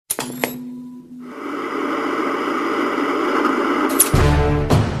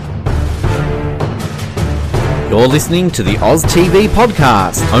You're listening to the Oz TV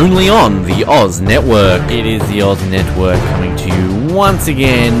podcast, only on the Oz Network. It is the Oz Network coming to you once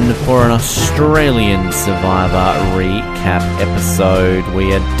again for an Australian Survivor recap episode.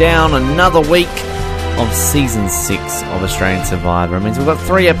 We are down another week of Season 6 of Australian Survivor. It means we've got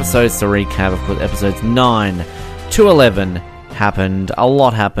 3 episodes to recap. Of course, episodes 9 to 11 happened. A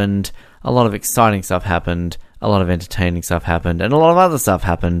lot happened. A lot of exciting stuff happened. A lot of entertaining stuff happened. And a lot of other stuff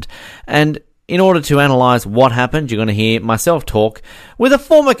happened. And in order to analyse what happened, you're going to hear myself talk with a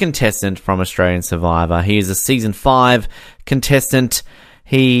former contestant from Australian Survivor. He is a Season 5 contestant.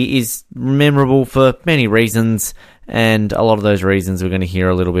 He is memorable for many reasons, and a lot of those reasons we're going to hear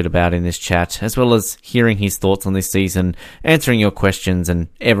a little bit about in this chat, as well as hearing his thoughts on this season, answering your questions, and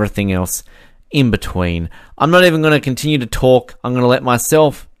everything else in between. I'm not even going to continue to talk. I'm going to let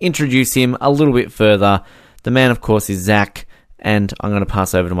myself introduce him a little bit further. The man, of course, is Zach, and I'm going to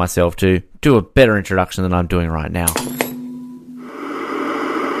pass over to myself to do a better introduction than I'm doing right now.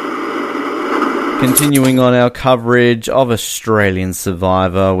 Continuing on our coverage of Australian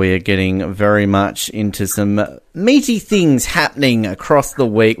Survivor, we are getting very much into some meaty things happening across the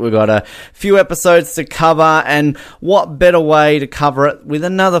week. We've got a few episodes to cover, and what better way to cover it with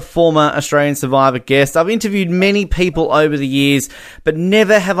another former Australian Survivor guest. I've interviewed many people over the years, but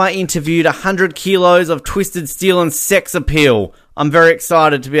never have I interviewed 100 kilos of twisted steel and sex appeal. I'm very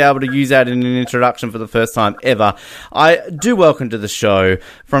excited to be able to use that in an introduction for the first time ever. I do welcome to the show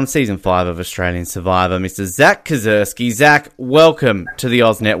from Season 5 of Australian Survivor, Mr. Zach Kozyrski. Zach, welcome to the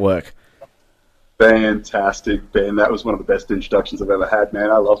Oz Network. Fantastic, Ben. That was one of the best introductions I've ever had, man.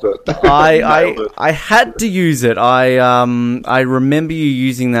 I loved it. I had to use it. I remember you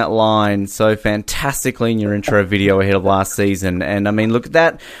using that line so fantastically in your intro video ahead of last season. And I mean, look at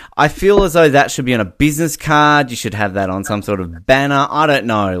that. I feel as though that should be on a business card. You should have that on some sort of banner. I don't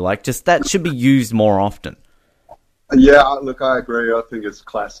know. Like, just that should be used more often. Yeah, look, I agree. I think it's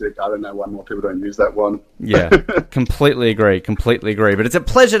classic. I don't know why more people don't use that one. Yeah, completely agree. But it's a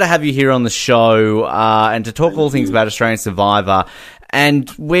pleasure to have you here on the show and to talk all things about Australian Survivor.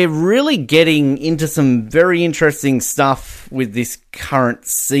 And we're really getting into some very interesting stuff with this current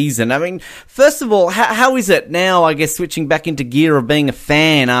season. I mean, first of all, how is it now, I guess, switching back into gear of being a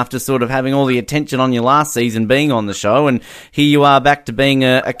fan after sort of having all the attention on your last season being on the show, and here you are back to being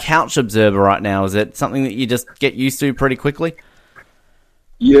a couch observer right now? Is it something that you just get used to pretty quickly?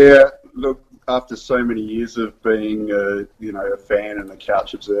 Yeah, look, after so many years of being a fan and a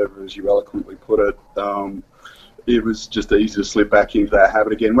couch observer, as you eloquently put it, it was just easy to slip back into that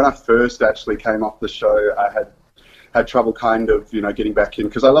habit again. When I first actually came off the show, I had trouble kind of, getting back in,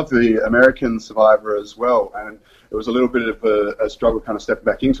 because I love the American Survivor as well, and it was a little bit of a struggle kind of stepping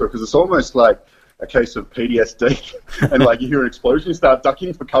back into it, because it's almost like a case of PTSD, and like you hear an explosion, you start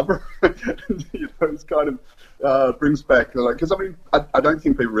ducking for cover. It's kind of brings back, because I mean, I don't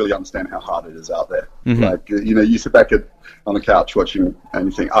think people really understand how hard it is out there. Mm-hmm. Like, you sit back on the couch watching and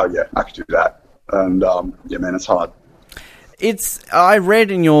you think, oh yeah, I could do that. And, yeah, man, it's hard. I read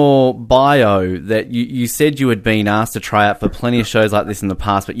in your bio that you said you had been asked to try out for plenty of shows like this in the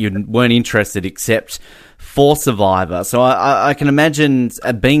past, but you weren't interested except for Survivor. So I can imagine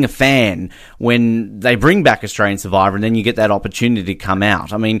being a fan when they bring back Australian Survivor and then you get that opportunity to come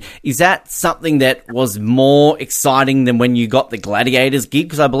out. I mean, is that something that was more exciting than when you got the Gladiators gig?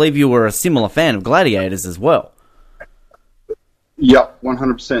 Because I believe you were a similar fan of Gladiators as well. Yeah,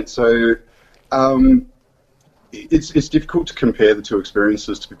 100%. So it's difficult to compare the two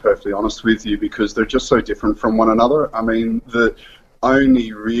experiences, to be perfectly honest with you, because they're just so different from one another. I mean, the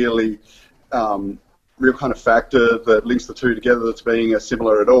only really real kind of factor that links the two together that's being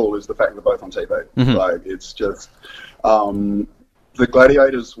similar at all is the fact that they're both on TV. Mm-hmm. Like, it's just the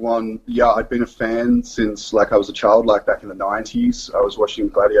Gladiators one. Yeah, I'd been a fan since I was a child, back in the 90s. I was watching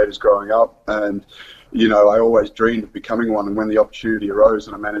Gladiators growing up, and I always dreamed of becoming one, and when the opportunity arose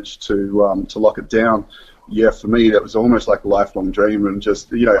and I managed to lock it down, yeah, for me, that was almost like a lifelong dream, and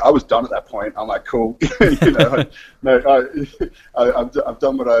just, I was done at that point. I'm like, cool, I've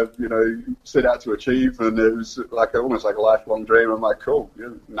done what I've, set out to achieve, and it was almost like a lifelong dream. I'm like, cool,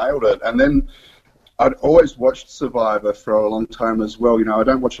 nailed it. And then I'd always watched Survivor for a long time as well. I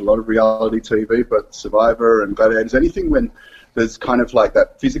don't watch a lot of reality TV, but Survivor and Gladiators, anything when there's kind of like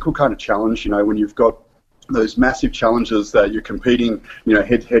that physical kind of challenge, when you've got those massive challenges that you're competing,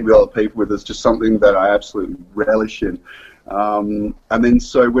 head to head with other people with, is just something that I absolutely relish in. And then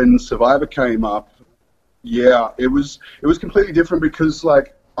so when Survivor came up, yeah, it was completely different, because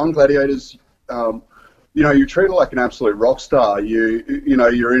on Gladiators, you're treated like an absolute rock star. You're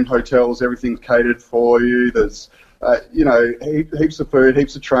in hotels, everything's catered for you. There's heaps of food,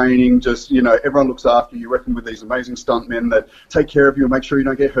 heaps of training, just, everyone looks after you, working with these amazing stuntmen that take care of you and make sure you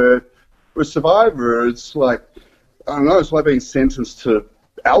don't get hurt. With Survivor, it's like, I don't know, it's like being sentenced to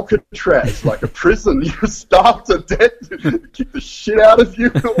Alcatraz, like a prison. You're starved to death, kick the shit out of you,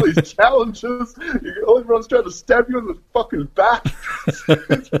 and all these challenges. Everyone's trying to stab you in the fucking back.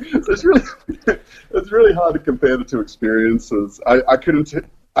 It's really hard to compare the two experiences. I couldn't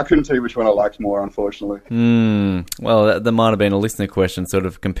tell you which one I liked more, unfortunately. Well, there might have been a listener question sort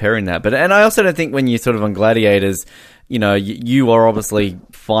of comparing that. And I also don't think when you're sort of on Gladiators, you are obviously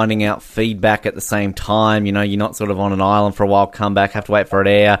finding out feedback at the same time. You're not sort of on an island for a while, come back, have to wait for it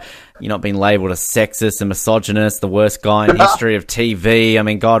air. You're not being labelled a sexist and misogynist, the worst guy in history of TV. I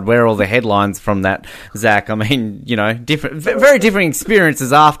mean, God, where are all the headlines from that, Zach? I mean, very different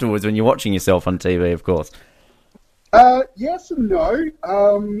experiences afterwards when you're watching yourself on TV, of course. Yes and no.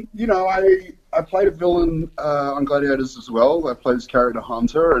 I played a villain on Gladiators as well. I played this character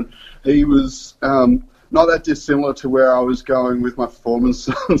Hunter, and he was not that dissimilar to where I was going with my performance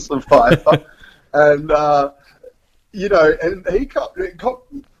on Survivor. And, and he got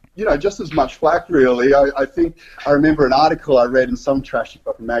just as much flack, really. I think I remember an article I read in some trashy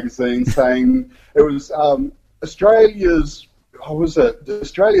fucking magazine saying it was Australia's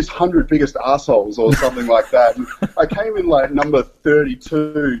 100 biggest assholes or something like that. And I came in like number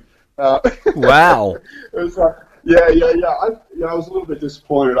 32. Wow. It was like, I was a little bit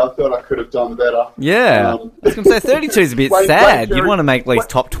disappointed. I thought I could have done better. Yeah. I was going to say 32 is a bit sad. You'd want to make at least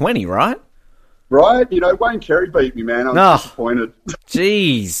top 20, right? Right? Wayne Carey beat me, man. I was disappointed.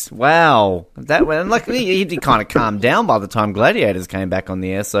 Jeez. Wow. He kind of calmed down by the time Gladiators came back on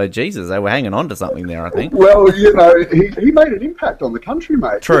the air, so Jesus, they were hanging on to something there, I think. Well, he made an impact on the country,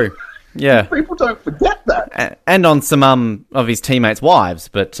 mate. True. Yeah. People don't forget that. And on some of his teammates' wives,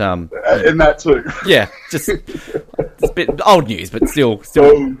 but... and that too. Yeah, just... It's a bit old news, but still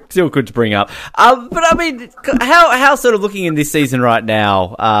good to bring up. But I mean, how sort of looking in this season right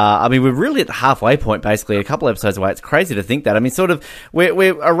now? I mean, we're really at the halfway point, basically, a couple episodes away. It's crazy to think that. I mean, sort of,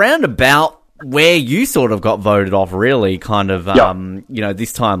 we're around about where you sort of got voted off, really, kind of,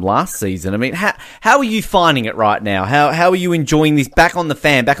 this time last season. I mean, how are you finding it right now? How are you enjoying this back on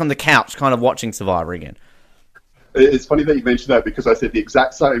the couch, kind of watching Survivor again? It's funny that you mentioned that because I said the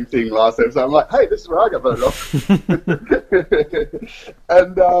exact same thing last episode. I'm like, hey, this is where I got voted off.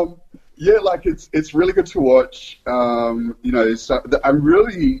 And, it's really good to watch. I'm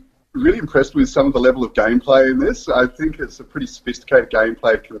really, really impressed with some of the level of gameplay in this. I think it's a pretty sophisticated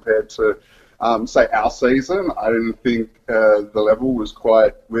gameplay compared to, say, our season. I didn't think the level was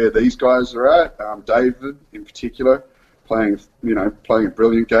quite where these guys are at. David, in particular, playing a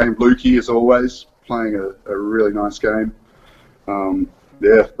brilliant game. Lukey, as always, playing a really nice game.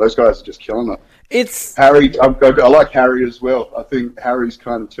 Those guys are just killing it. It's Harry. I like Harry as well. I think Harry's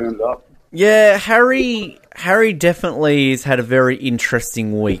kind of turned it up. Yeah, Harry definitely has had a very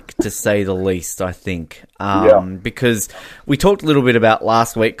interesting week, to say the least, I think. Because we talked a little bit about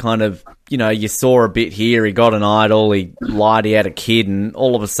last week, kind of, you saw a bit here, he got an idol, he lied he had a kid, and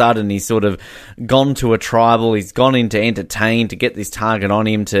all of a sudden he's sort of gone to a tribal, he's gone in to entertain, to get this target on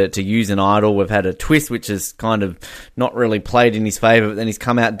him, to use an idol. We've had a twist which is kind of not really played in his favour, but then he's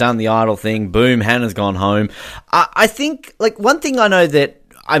come out, done the idol thing, boom, Hannah's gone home. I think, one thing I know that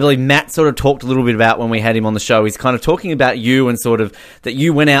I believe Matt sort of talked a little bit about when we had him on the show. He's kind of talking about you and sort of that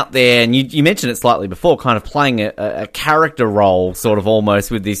you went out there and you mentioned it slightly before, kind of playing a character role, sort of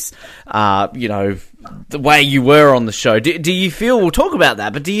almost with this, the way you were on the show. Do you feel, we'll talk about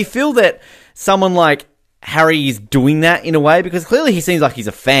that, but do you feel that someone like Harry is doing that in a way? Because clearly he seems like he's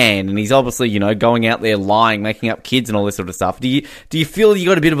a fan and he's obviously, going out there lying, making up kids and all this sort of stuff. Do you feel you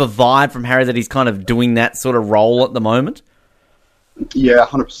got a bit of a vibe from Harry that he's kind of doing that sort of role at the moment? Yeah,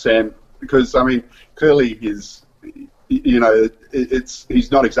 100%. Because clearly he's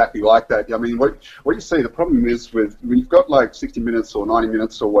not exactly like that. I mean, what you see, the problem is when you've got like 60 minutes or 90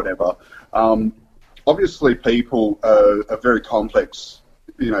 minutes or whatever. Obviously, people are very complex.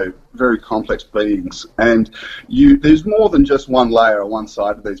 Very complex beings, and there's more than just one layer on one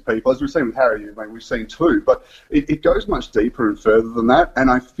side of these people. As we've seen with Harry, we've seen two, but it goes much deeper and further than that.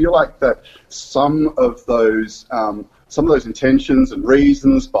 And I feel like that some of those intentions and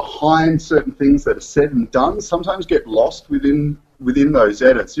reasons behind certain things that are said and done sometimes get lost within those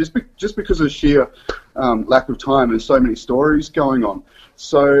edits, just because of sheer lack of time and so many stories going on.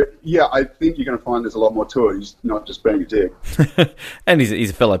 So, yeah, I think you're going to find there's a lot more to it. He's not just being a dick. And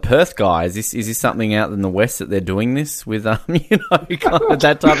he's a fellow Perth guy. Is this something out in the West that they're doing this with, kind of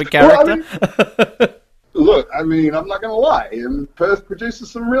that type of character? Look, I mean, I'm not going to lie. And Perth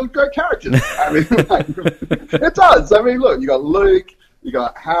produces some real great characters. I mean, like, it does. I mean, look, you got Luke, you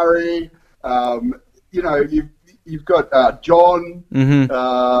got Harry, you know, you've got John,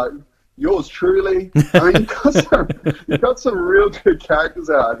 yours truly. I mean, you've got some real good characters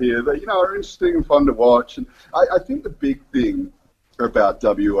out here that, you know, are interesting and fun to watch. And I think the big thing about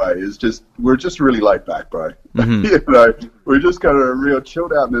WA is we're just really laid back, bro. You know, we just got a real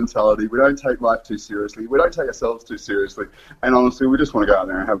chilled out mentality. We don't take life too seriously. We don't take ourselves too seriously. And honestly, we just want to go out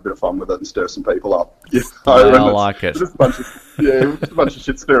there and have a bit of fun with it and stir some people up. You know, I like it. Just a bunch of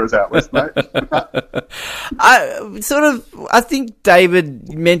shit stirrers out west, mate. I think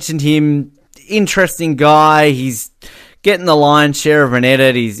David mentioned him. Interesting guy. He's getting the lion's share of an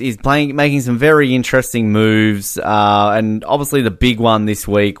edit. He's making some very interesting moves. And obviously the big one this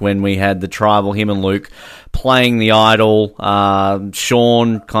week when we had the tribal, him and Luke playing the idol.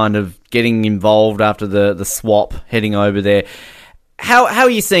 Sean kind of getting involved after the swap, heading over there. How are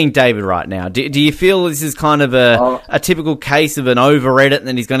you seeing David right now? Do you feel this is kind of a typical case of an over-edit and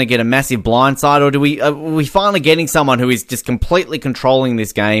then he's going to get a massive blindside? Or are we finally getting someone who is just completely controlling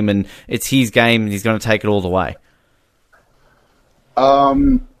this game and it's his game and he's going to take it all the way?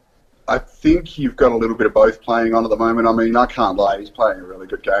 I think you've got a little bit of both playing on at the moment. I mean, I can't lie, he's playing a really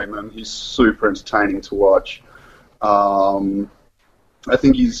good game and he's super entertaining to watch. I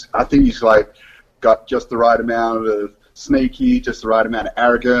think he's like got just the right amount of sneaky, just the right amount of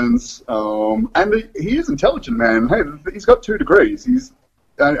arrogance, and he is intelligent, man. Hey, he's got 2 degrees.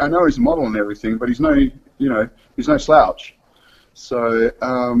 I know he's a model and everything, but he's no slouch. So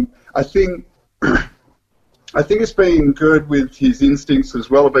I think it's been good with his instincts as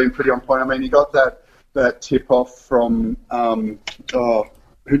well, have been pretty on point. I mean, he got that tip off from Andy.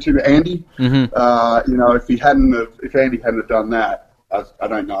 You know, if Andy hadn't have done that, I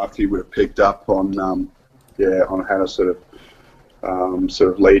don't know if he would have picked up on how to sort of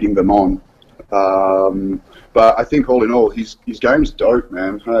leading them on. But I think all in all, his game's dope,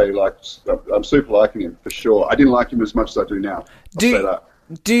 man. Hey, like, I'm super liking him for sure. I didn't like him as much as I do now. I'll say that.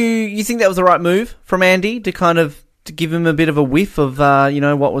 Do you think that was the right move from Andy to give him a bit of a whiff of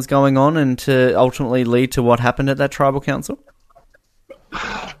what was going on and to ultimately lead to what happened at that tribal council?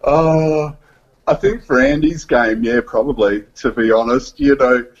 I think for Andy's game, yeah, probably. To be honest, you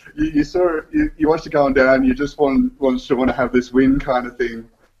know, you watch it going down, you just want to have this win kind of thing.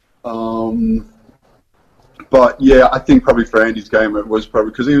 But yeah, I think probably for Andy's game it was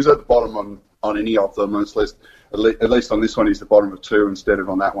probably because he was at the bottom on any of them. At least on this one, he's the bottom of 2 instead of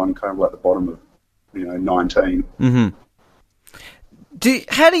on that one, kind of like the bottom of 19.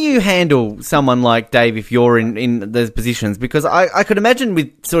 How do you handle someone like Dave if you're in those positions? Because I could imagine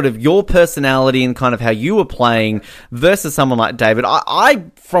with sort of your personality and kind of how you were playing versus someone like David, I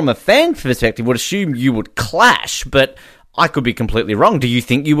from a fan perspective would assume you would clash, but I could be completely wrong. Do you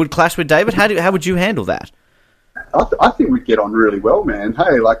think you would clash with David? How would you handle that? I think we'd get on really well, man.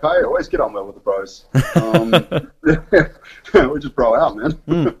 Hey, like, I always get on well with the bros. We just bro out, man.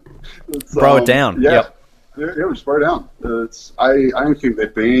 Bro it down. Yeah. Yep. Yeah, we just bro down. I don't think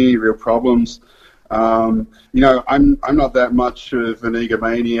there'd be any real problems. I'm not that much of an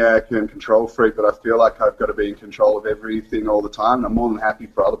egomaniac and control freak, but I feel like I've got to be in control of everything all the time. And I'm more than happy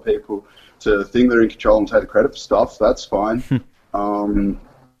for other people to think they're in control and take the credit for stuff. So that's fine.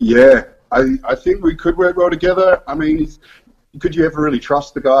 I think we could work well together. I mean, could you ever really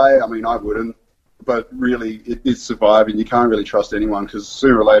trust the guy? I mean, I wouldn't. But really, it's surviving. You can't really trust anyone because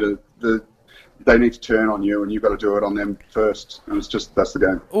sooner or later, they need to turn on you, and you've got to do it on them first. And that's the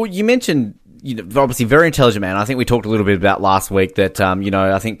game. Well, you mentioned, obviously very intelligent man. I think we talked a little bit about last week that,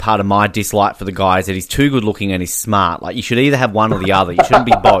 I think part of my dislike for the guy is that he's too good looking and he's smart. Like, you should either have one or the other. You shouldn't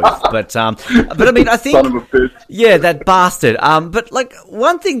be both. But I mean, I think... Son of a bitch. Yeah, that bastard. But, like,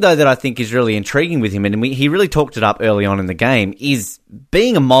 one thing, though, that I think is really intriguing with him, and he really talked it up early on in the game, is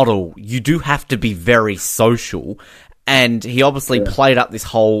being a model, you do have to be very social. And he obviously played up this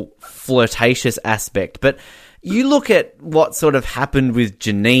whole flirtatious aspect. But you look at what sort of happened with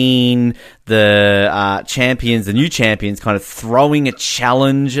Janine, the new champions kind of throwing a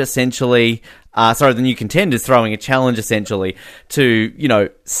challenge, essentially. The new contenders throwing a challenge, essentially,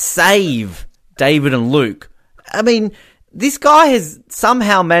 to, save David and Luke. I mean, this guy has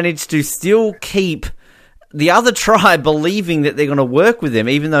somehow managed to still keep the other tribe believing that they're going to work with him,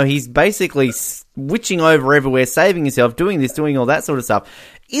 even though he's basically switching over everywhere, saving himself, doing all that sort of stuff.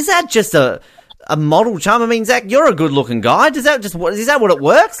 Is that just a model charm? I mean, Zach, you're a good-looking guy. Is that what it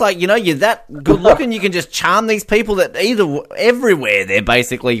works? Like, you're that good-looking, you can just charm these people that everywhere they're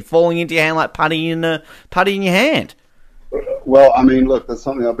basically falling into your hand like putty in your hand. Well, I mean, look, that's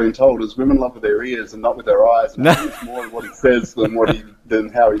something I've been told is women love with their ears and not with their eyes. And I think it's more what he says than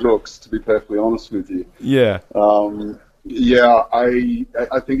how he looks, to be perfectly honest with you. Yeah. Yeah,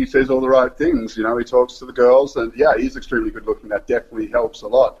 I think he says all the right things. You know, he talks to the girls, and yeah, he's extremely good looking. That definitely helps a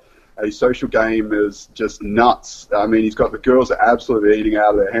lot. His social game is just nuts. I mean, he's got the girls are absolutely eating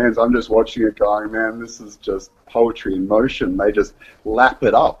out of their hands. I'm just watching it going, man, this is just poetry in motion. They just lap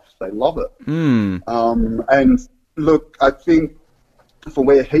it up. They love it. And look, I think for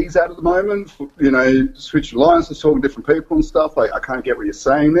where he's at the moment, you know, switching lines, talking to different people and stuff, I can't get what you're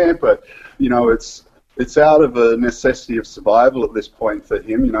saying there, but, you know, it's out of a necessity of survival at this point for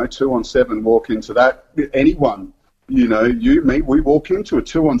him. You know, 2-on-7, walk into that. Anyone, you know, you, me, we walk into a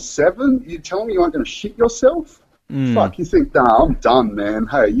 2-on-7. You tell me you aren't going to shit yourself? Fuck, you think, nah, I'm done, man.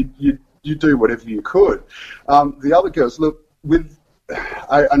 Hey, you do whatever you could. The other girls, look,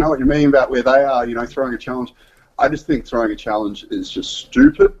 I know what you mean about where they are, you know, throwing a challenge. I just think throwing a challenge is just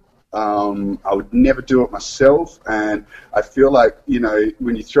stupid. I would never do it myself, and I feel like, you know,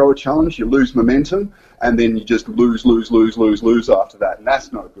 when you throw a challenge, you lose momentum, and then you just lose after that, and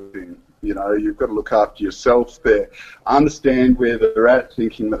that's not a good thing. You know, you've got to look after yourself there. I understand where they're at,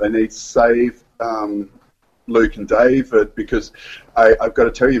 thinking that they need to save Luke and David, because I've got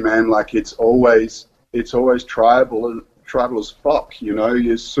to tell you, man, like it's always tribal as fuck. You know,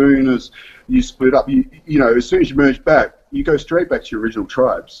 as soon as you split up, you know, as soon as you merge back, you go straight back to your original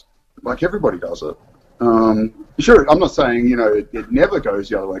tribes. Like everybody does it. Sure, I'm not saying, you know, it never goes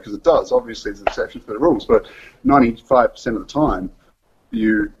the other way, because it does. Obviously, there's exceptions for the rules, but 95% of the time,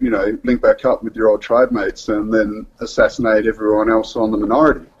 you know, link back up with your old tribe mates and then assassinate everyone else on the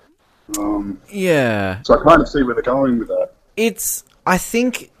minority. Yeah. So I kind of see where they're going with that. I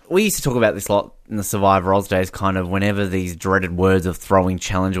think we used to talk about this a lot in the Survivor Oz days, kind of whenever these dreaded words of throwing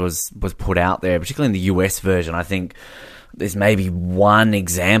challenge was put out there, particularly in the US version. I think there's maybe one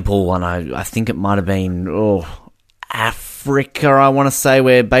example, and I think it might have been Africa, I want to say,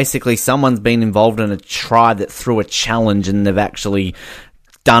 where basically someone's been involved in a tribe that threw a challenge and they've actually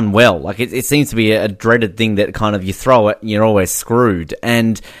done well. Like it seems to be a dreaded thing that kind of you throw it and you're always screwed.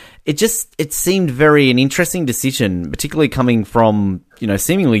 And it seemed an interesting decision, particularly coming from, you know,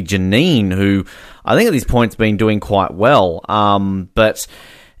 seemingly Janine, who I think at this point's been doing quite well. But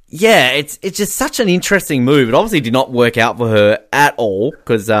yeah, it's just such an interesting move. It obviously did not work out for her at all,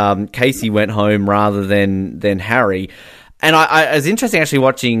 because Casey went home rather than Harry. And I was interesting actually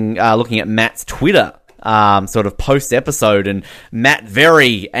looking at Matt's Twitter sort of post-episode, and Matt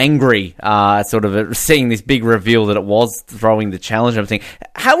very angry, sort of seeing this big reveal that it was throwing the challenge and everything.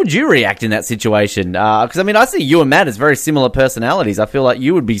 How would you react in that situation? Because, I mean, I see you and Matt as very similar personalities. I feel like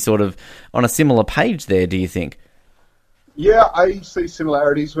you would be sort of on a similar page there, do you think? Yeah, I see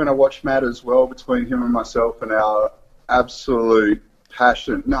similarities when I watch Matt as well, between him and myself, and our absolute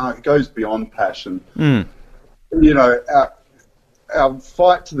passion. No, it goes beyond passion. You know, our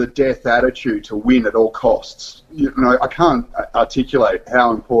fight to the death attitude to win at all costs. You know, I can't articulate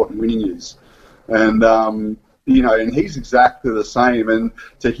how important winning is. And, you know, and he's exactly the same. And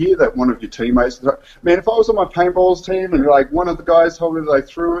to hear that one of your teammates, man, if I was on my paintballs team and like one of the guys told me they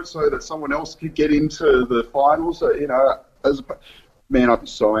threw it so that someone else could get into the finals, you know, man, I'd be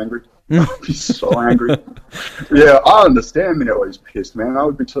so angry. I'd be so angry. Yeah, I understand, you know, he's pissed, man. I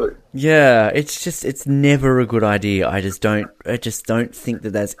would be too. Yeah, it's never a good idea. I just don't think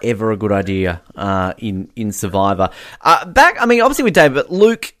that that's ever a good idea in Survivor. I mean, obviously with David, but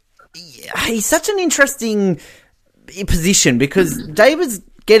Luke, he's such an interesting position, because David's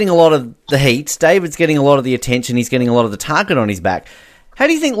getting a lot of the heat. David's getting a lot of the attention. He's getting a lot of the target on his back. How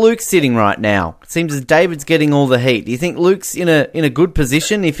do you think Luke's sitting right now? It seems as David's getting all the heat. Do you think Luke's in a good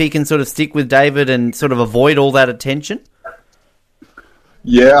position if he can sort of stick with David and sort of avoid all that attention?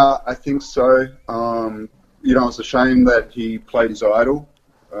 Yeah, I think so. You know, it's a shame that he played his idol.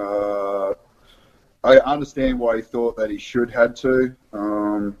 I understand why he thought that he should had to.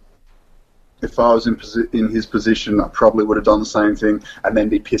 If I was in his position, I probably would have done the same thing and then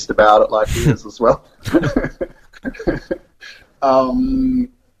be pissed about it like he is as well.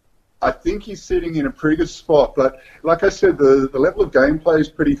 I think he's sitting in a pretty good spot, but like I said, the level of gameplay is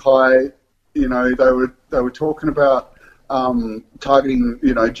pretty high. You know, they were talking about targeting.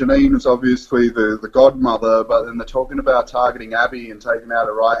 You know, Janine was obviously the godmother, but then they're talking about targeting Abby and taking out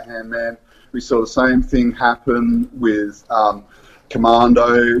a right hand man. We saw the same thing happen with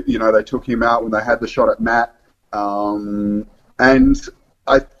Commando. You know, they took him out when they had the shot at Matt, and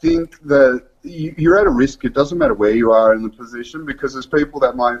I think that you're at a risk. It doesn't matter where you are in the position, because there's people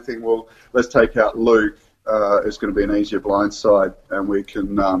that might think, well, let's take out Luke. It's going to be an easier blindside, and we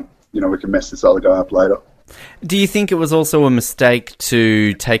can, you know, we can mess this other guy up later. Do you think it was also a mistake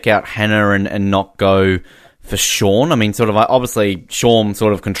to take out Hannah and not go for Sean? I mean, sort of, obviously, Sean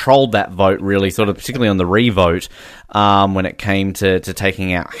sort of controlled that vote, really, sort of, particularly on the re-vote, when it came to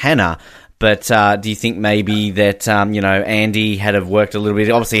taking out Hannah. But do you think maybe that, Andy had have worked a little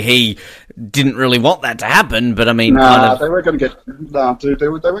bit? Obviously, he didn't really want that to happen, but I mean, they weren't going to get, dude, they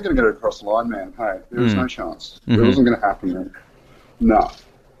weren't going to get it across the line, man. Hey, there was no chance. It wasn't going to happen, man. No,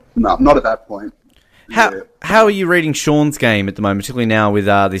 not at that point. How are you reading Sean's game at the moment, particularly now with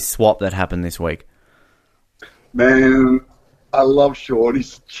this swap that happened this week? Man, I love Sean.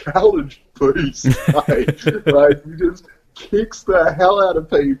 He's a challenge beast. Hey. Like, he just kicks the hell out of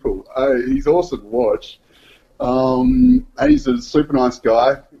people. Hey, he's awesome to watch. And he's a super nice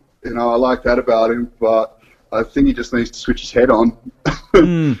guy. You know, I like that about him, but I think he just needs to switch his head on.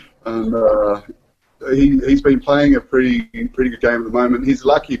 And he's been playing a pretty good game at the moment. He's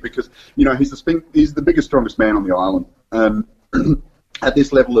lucky because, you know, he's the biggest, strongest man on the island. And at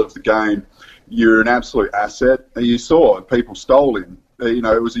this level of the game, you're an absolute asset. And you saw it. People stole him. You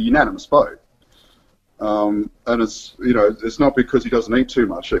know, it was a unanimous vote. And it's, you know, it's not because he doesn't eat too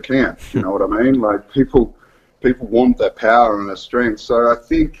much. It can't. You know what I mean? Like, people want that power and that strength. So I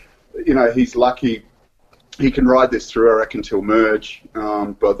think, you know, he's lucky. He can ride this through, I reckon, till merge.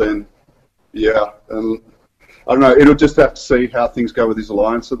 But then, yeah, and I don't know. It'll just have to see how things go with his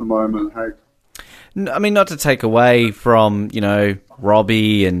alliance at the moment. Hey, I mean, not to take away from, you know,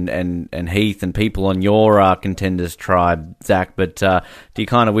 Robbie and Heath and people on your contenders tribe, Zach, but do you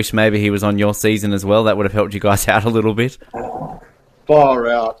kind of wish maybe he was on your season as well? That would have helped you guys out a little bit. Far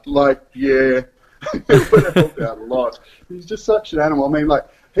out, like, yeah, it would have helped out a lot. He's just such an animal. I mean, like,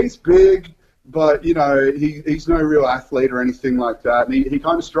 he's big. But, you know, he's no real athlete or anything like that. And he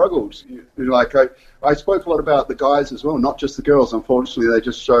kind of struggled. Like, I spoke a lot about the guys as well, not just the girls. Unfortunately, they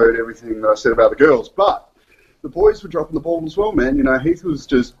just showed everything that I said about the girls. But the boys were dropping the ball as well, man. You know, Heath was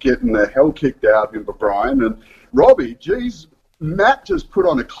just getting the hell kicked out of him by Brian. And Robbie, geez, Matt just put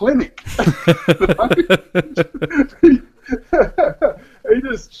on a clinic. He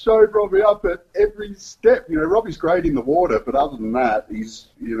just showed Robbie up at every step. You know, Robbie's great in the water, but other than that, he's,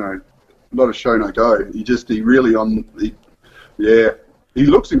 you know, not a show, no go. He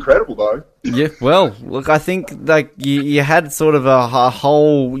looks incredible, though. Yeah, well, look, I think like you had sort of a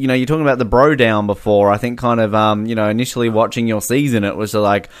whole, you know, you're talking about the bro down before. I think kind of, initially watching your season, it was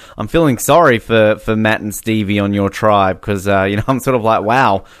like, I'm feeling sorry for Matt and Stevie on your tribe because, I'm sort of like,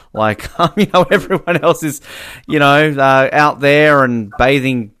 wow, like, everyone else is, out there and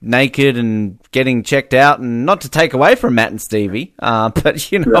bathing naked and getting checked out, and not to take away from Matt and Stevie, but,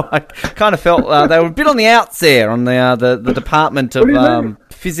 I kind of felt they were a bit on the outs there on the department of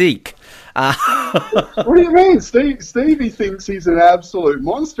physique. What do you mean? Stevie thinks he's an absolute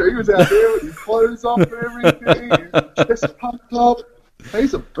monster. He was out there with his clothes off and everything, his chest pumped up.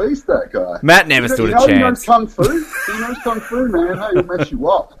 He's a beast, that guy. Matt never stood a chance. He knows Kung Fu. He knows Kung Fu, man. Hey, he'll mess you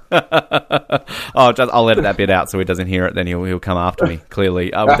up. I'll edit that bit out so he doesn't hear it. Then he'll come after me. Clearly,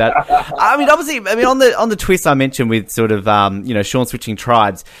 with that. Obviously, on the twist I mentioned with sort of Sean switching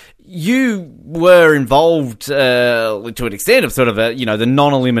tribes. You were involved to an extent of sort of the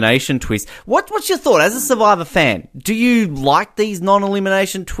non-elimination twist. What's your thought as a Survivor fan? Do you like these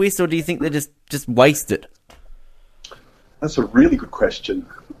non-elimination twists, or do you think they're just wasted? That's a really good question.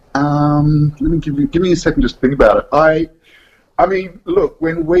 Let me give me a second just to think about it. I mean, look,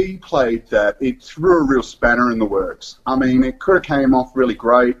 when we played that, it threw a real spanner in the works. I mean, it could have came off really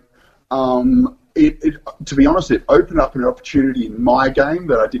great. To be honest, it opened up an opportunity in my game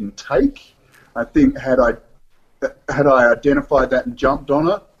that I didn't take. I think had I identified that and jumped on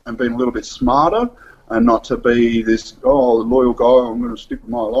it and been a little bit smarter and not to be this, loyal guy, I'm going to stick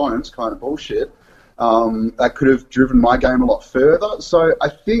with my alliance kind of bullshit, that could have driven my game a lot further. So I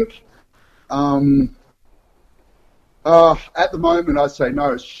think at the moment I'd say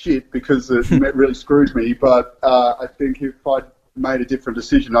no, it's shit because it really screwed me. But I think if I'd made a different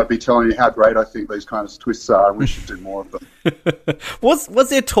decision, I'd be telling you how great I think these kinds of twists are, and we should do more of them. Was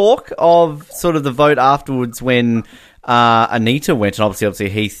there talk of sort of the vote afterwards when Anita went, and obviously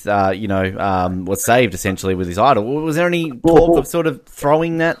Heath, was saved essentially with his idol? Was there any talk of sort of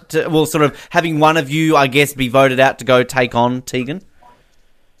throwing that, sort of having one of you, I guess, be voted out to go take on Tegan?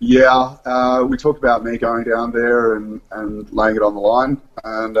 Yeah, we talked about me going down there and laying it on the line,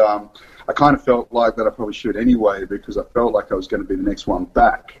 and I kind of felt like that I probably should anyway, because I felt like I was going to be the next one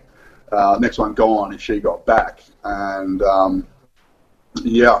back, next one gone if she got back. And,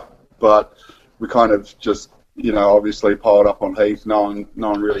 but we kind of just, obviously piled up on Heath. No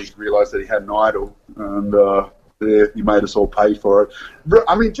one really realised that he had an idol. And, yeah, you made us all pay for it.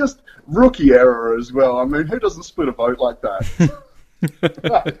 I mean, just rookie error as well. I mean, who doesn't split a vote like that?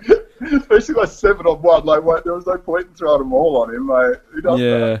 Especially like 7-on-1. Like, what, there was no point in throwing them all on him. Like, who does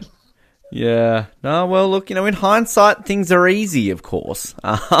that? Yeah. No, well, look, in hindsight, things are easy, of course.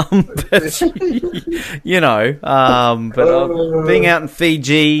 But, being out in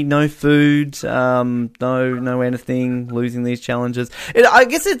Fiji, no food, no anything, losing these challenges. I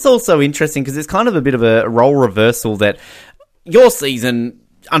guess it's also interesting because it's kind of a bit of a role reversal that your season,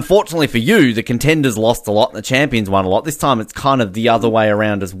 unfortunately for you, the contenders lost a lot and the champions won a lot. This time it's kind of the other way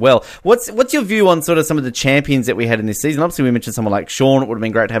around as well. What's your view on sort of some of the champions that we had in this season? Obviously, we mentioned someone like Sean. It would have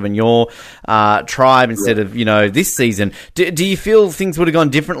been great to have in your tribe instead of, this season. Do you feel things would have gone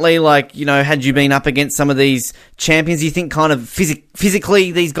differently? Like, had you been up against some of these champions, do you think kind of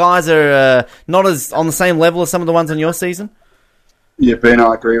physically these guys are not as on the same level as some of the ones on your season? Yeah, Ben,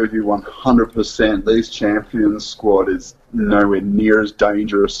 I agree with you 100%. These champions squad is nowhere near as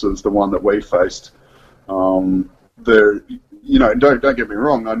dangerous as the one that we faced. They're, don't get me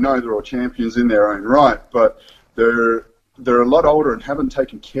wrong. I know they're all champions in their own right, but they're a lot older and haven't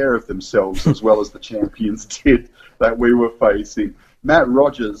taken care of themselves as well as the champions did that we were facing. Matt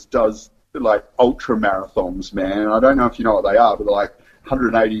Rogers does like ultra marathons, man. I don't know if you know what they are, but they're like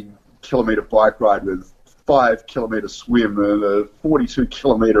 180-kilometer bike ride with 5-kilometer swim and a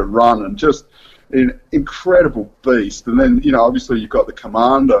 42-kilometer run, and just an incredible beast. And then, obviously you've got the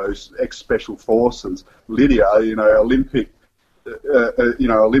commandos, ex-special forces, Lydia, Olympic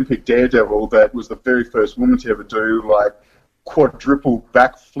daredevil that was the very first woman to ever do like quadruple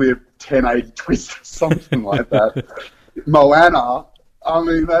backflip, 1080 twist, or something like that. Moana, I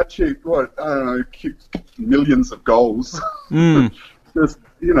mean, that chick, kicked millions of goals. Just,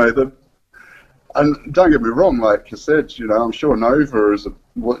 and don't get me wrong, like you said, I'm sure Nova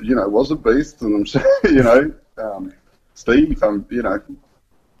was a beast, and I'm sure, Steve,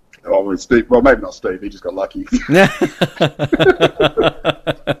 Steve, well, maybe not Steve, he just got lucky.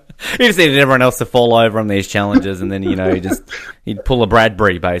 He just needed everyone else to fall over on these challenges, and then, he'd pull a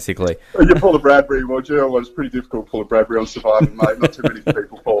Bradbury, basically. You pull a Bradbury, well, it's pretty difficult to pull a Bradbury on Survivor, mate. Not too many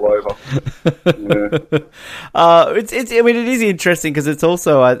people fall over. Yeah. It is interesting because it's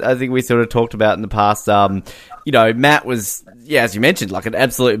also, I think we sort of talked about in the past, Matt was, as you mentioned, like an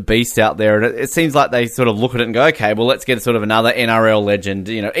absolute beast out there, and it seems like they sort of look at it and go, okay, well, let's get sort of another NRL legend,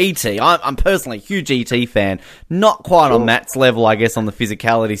 E.T. I'm personally a huge E.T. fan, not quite on Matt's level, I guess, on the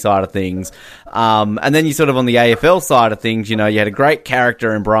physicality side of things, and then you sort of on the AFL side of things, you had a great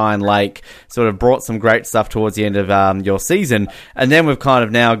character in Brian Lake, sort of brought some great stuff towards the end of your season, and then we've kind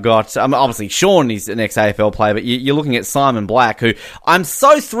of now got, obviously Sean is an ex-AFL player, but you're looking at Simon Black, who I'm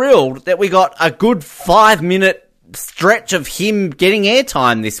so thrilled that we got a good 5-minute stretch of him getting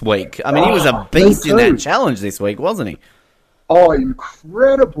airtime this week. I mean, he was a beast in that challenge this week, wasn't he? Oh,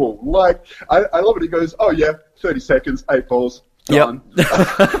 incredible. Like, I love it. He goes, 30 seconds, 8 balls, done. Yep.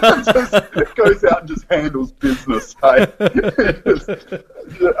 Just goes out and just handles business. Hey? It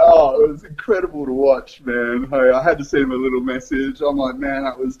was incredible to watch, man. Hey, I had to send him a little message. I'm like, man,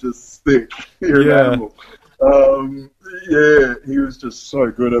 that was just sick. You're an animal. He was just so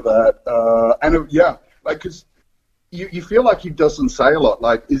good at that. Because you feel like he doesn't say a lot.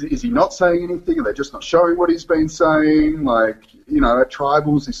 Like, is he not saying anything? Are they just not showing what he's been saying? Like, at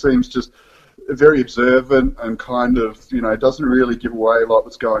tribals, he seems just very observant and kind of, doesn't really give away a lot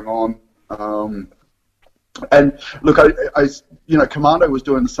that's going on. And look, I Commando was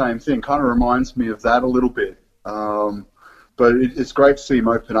doing the same thing. Kind of reminds me of that a little bit. But it's great to see him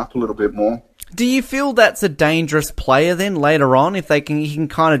open up a little bit more. Do you feel that's a dangerous player then later on, if he can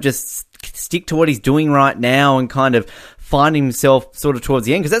kind of just stick to what he's doing right now and kind of find himself sort of towards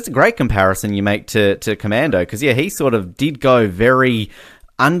the end? Because that's a great comparison you make to Commando, because he sort of did go very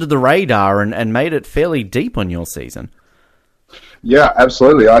under the radar and made it fairly deep on your season. Yeah,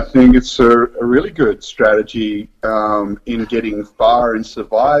 absolutely. I think it's a really good strategy in getting far in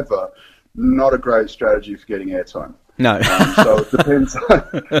Survivor. Not a great strategy for getting airtime. No. So it depends.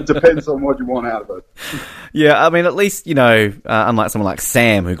 It depends on what you want out of it. Yeah, I mean, at least, unlike someone like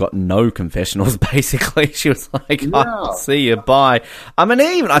Sam, who got no confessionals, basically, she was like, see you, bye. I mean,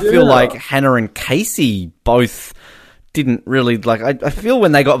 I feel like Hannah and Casey both didn't really, like, I feel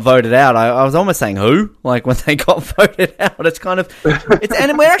when they got voted out, I was almost saying who? Like, when they got voted out, it's kind of,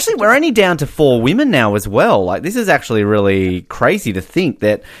 and we're only down to 4 women now as well. Like, this is actually really crazy to think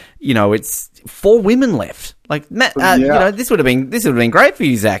that, it's 4 women left. Like, Matt, this would have been great for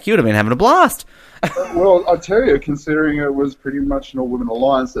you, Zach. You would have been having a blast. Well, I'll tell you, considering it was pretty much an all-women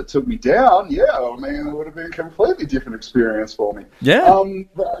alliance that took me down, it would have been a completely different experience for me. Yeah.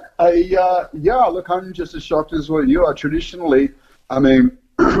 Yeah, look, I'm just as shocked as what you are. Traditionally, I mean,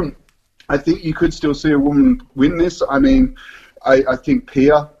 I think you could still see a woman win this. I mean, I think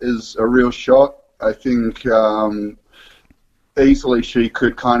Pia is a real shot. I think easily she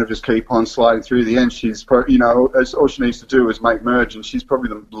could kind of just keep on sliding through the end. She's, all she needs to do is make merge, and she's probably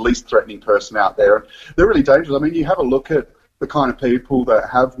the least threatening person out there. And they're really dangerous. I mean, you have a look at the kind of people that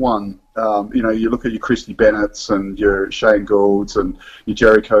have won. You look at your Christy Bennett's and your Shane Goulds and your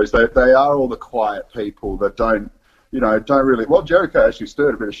Jerichos. They are all the quiet people that don't really. Well, Jericho actually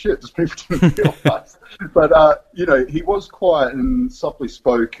stirred a bit of shit. Just people didn't realise. But he was quiet and softly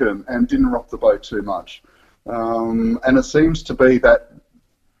spoken and didn't rock the boat too much. And it seems to be that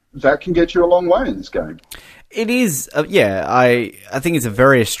can get you a long way in this game. It is, I think it's a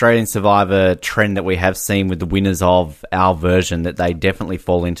very Australian Survivor trend that we have seen with the winners of our version, that they definitely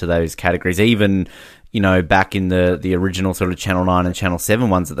fall into those categories. Even, back in the original sort of Channel 9 and Channel 7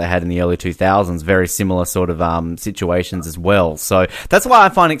 ones that they had in the early 2000s, very similar sort of situations as well. So that's why I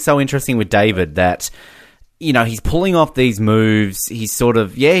find it so interesting with David that, he's pulling off these moves. He's sort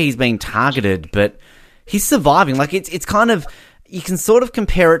of, he's being targeted, but he's surviving. Like, it's kind of... You can sort of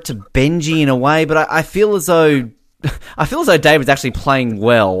compare it to Benji in a way, but I feel as though David's actually playing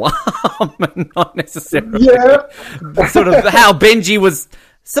well, not necessarily sort of how Benji was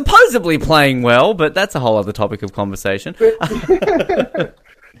supposedly playing well. But that's a whole other topic of conversation. Benji,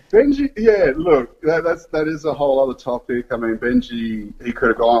 look, that is a whole other topic. I mean, Benji, he could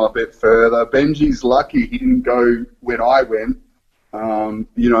have gone a bit further. Benji's lucky he didn't go when I went.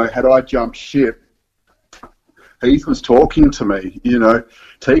 Had I jumped ship, Heath was talking to me,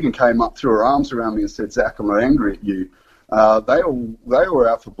 Tegan came up, threw her arms around me and said, Zach, I'm not angry at you. They were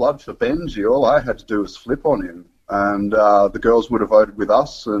out for blood for Benji. All I had to do was flip on him. And the girls would have voted with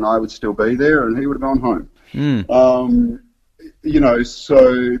us and I would still be there and he would have gone home.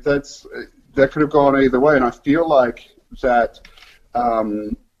 So that could have gone either way. And I feel like that for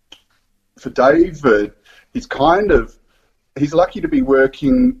David, he's lucky to be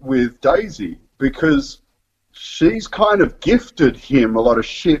working with Daisy because she's kind of gifted him a lot of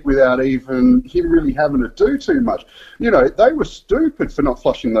shit without even him really having to do too much. They were stupid for not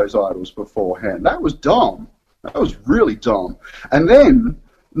flushing those idols beforehand. That was dumb. That was really dumb. And then,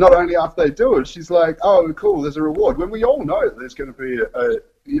 not only after they do it, she's like, oh, cool, there's a reward. When we all know that there's going to be,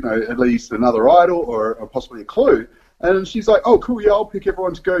 at least another idol or possibly a clue. And she's like, oh, cool, I'll pick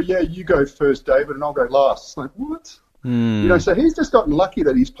everyone to go, you go first, David, and I'll go last. It's like, what? So he's just gotten lucky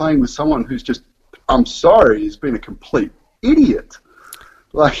that he's playing with someone who's just, I'm sorry, he's been a complete idiot.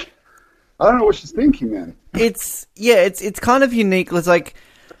 Like, I don't know what she's thinking, man. It's kind of unique. It's like,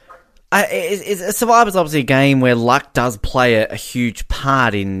 Survivor's obviously a game where luck does play a huge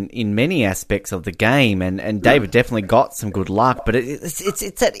part in many aspects of the game, and David definitely got some good luck, but it's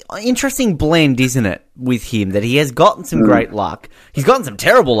that interesting blend, isn't it, with him, that he has gotten some great luck. He's gotten some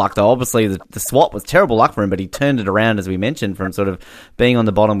terrible luck, though. Obviously, the swap was terrible luck for him, but he turned it around, as we mentioned, from sort of being on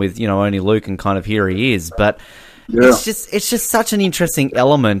the bottom with, only Luke, and kind of here he is. But it's just such an interesting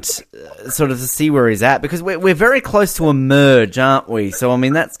element, sort of to see where he's at, because we're very close to a merge, aren't we? So, I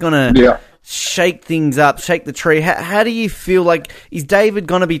mean, that's going to shake things up, shake the tree. How do you feel like, is David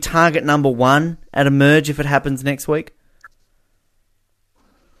going to be target number one at a merge if it happens next week?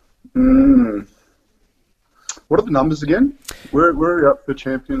 What are the numbers again? Where are we up for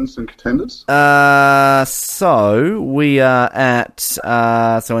champions and contenders? So we are at,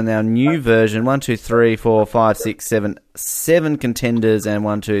 so in our new version, 1, 2, 3, 4, 5, 6, 7, 7 contenders, and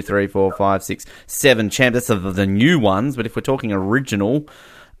 1, 2, 3, 4, 5, 6, 7 champions. That's of the new ones, but if we're talking original,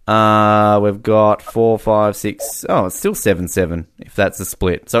 we've got 4, 5, 6, it's still 7, 7, if that's a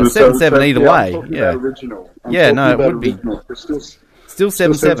split. So it's 7, 7 either way. Original. It would be. Still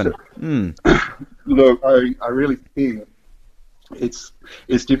 7, 7. Look, I really think it's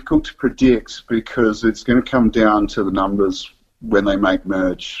difficult to predict because it's going to come down to the numbers when they make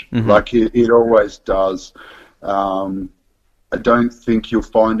merge, like it always does. I don't think you'll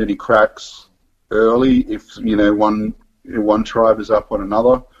find any cracks early if one tribe is up on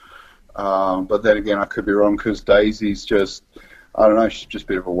another. But then again, I could be wrong because Daisy's just, I don't know, she's just a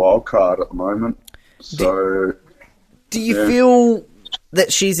bit of a wild card at the moment. So, do you feel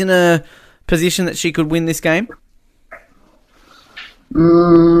that she's in a position that she could win this game?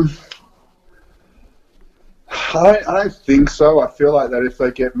 I think so. I feel like that if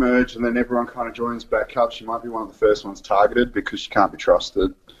they get merged and then everyone kind of joins back up, she might be one of the first ones targeted because she can't be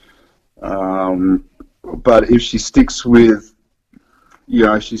trusted. But if she sticks with,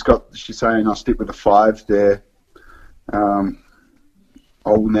 she's saying I'll stick with the 5 there. Now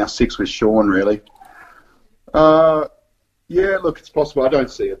 6 with Sean, really. Yeah, look, it's possible. I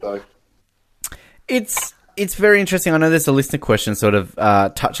don't see it, though. It's very interesting. I know there's a listener question sort of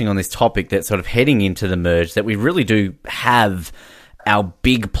touching on this topic that's sort of heading into the merge, that we really do have our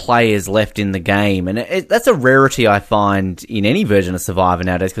big players left in the game. And that's a rarity I find in any version of Survivor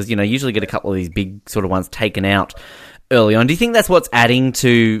nowadays, because, you usually get a couple of these big sort of ones taken out early on. Do you think that's what's adding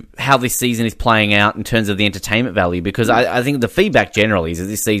to how this season is playing out in terms of the entertainment value? Because I think the feedback generally is that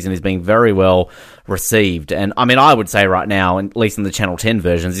this season is being very well received. And I mean, I would say right now, at least in the Channel 10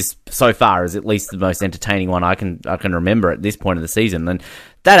 versions, this so far is at least the most entertaining one I can remember at this point of the season. And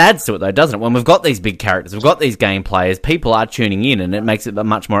that adds to it, though, doesn't it? When we've got these big characters, we've got these game players, people are tuning in, and it makes it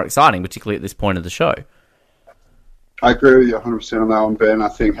much more exciting, particularly at this point of the show. I agree with you 100% on that one, Ben. I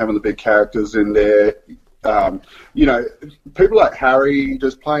think having the big characters in there, people like Harry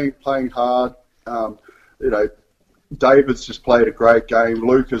just playing hard. David's just played a great game.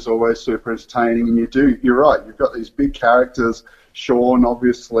 Luke is always super entertaining, and you're right. You've got these big characters. Sean,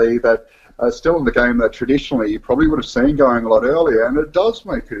 obviously, that are still in the game that traditionally you probably would have seen going a lot earlier, and it does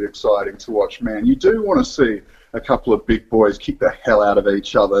make it exciting to watch. Man, you do want to see a couple of big boys kick the hell out of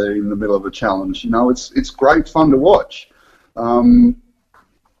each other in the middle of a challenge. It's great fun to watch. I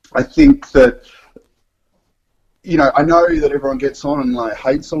think that. I know that everyone gets on and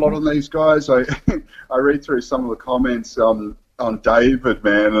hates a lot on these guys. I read through some of the comments on David,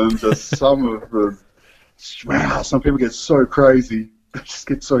 man, and just some of the some people get so crazy. They just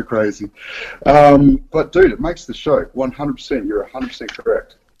get so crazy. But dude, it makes the show 100%. You're 100%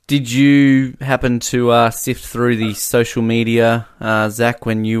 correct. Did you happen to sift through the social media, Zach,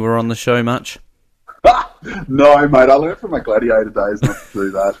 when you were on the show much? No, mate. I learned from my Gladiator days not to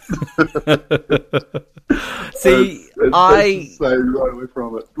do that. See, stay right away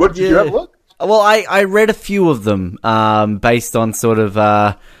from it. What did you have a look? Well, I read a few of them based on sort of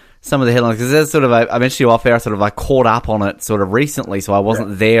some of the headlines, because there's sort of I mentioned you off air. I caught up on it sort of recently, so I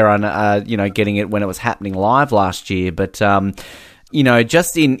wasn't there on getting it when it was happening live last year, but.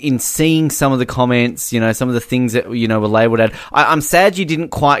 Just in seeing some of the comments, some of the things that, were labelled at. I'm sad you didn't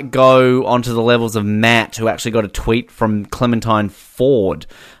quite go onto the levels of Matt, who actually got a tweet from Clementine Ford.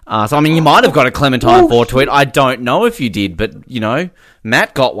 So, I mean, you might have got a Clementine Ford tweet. I don't know if you did, but,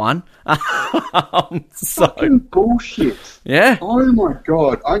 Matt got one. Fucking bullshit. Yeah. Oh my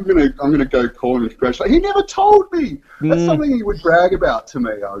God. I'm gonna go call him and congratulate. He never told me. That's something he would brag about to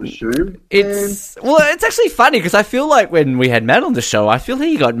me, I would assume. It's actually funny, because I feel like when we had Matt on the show, I feel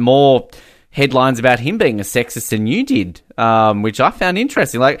he got more headlines about him being a sexist than you did, which I found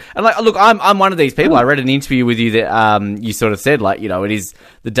interesting. Look, I'm one of these people. I read an interview with you that you sort of said, it is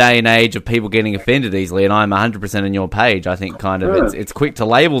the day and age of people getting offended easily, and I'm 100% on your page. I think it's quick to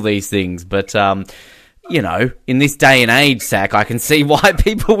label these things, but in this day and age, Zach, I can see why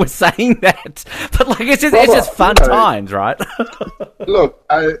people were saying that. But it's just fun times, right? Look,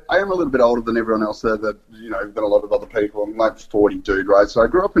 I am a little bit older than everyone else there, than a lot of other people. I'm like 40 dude, right? So I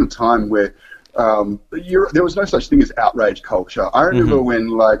grew up in a time where there was no such thing as outrage culture. I remember when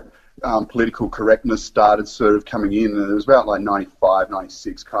political correctness started sort of coming in, and it was about 95,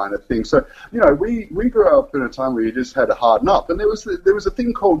 96 kind of thing. So, we grew up in a time where you just had to harden up, and there was a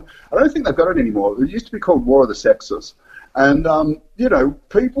thing called, I don't think they've got it anymore, it used to be called War of the Sexes. And,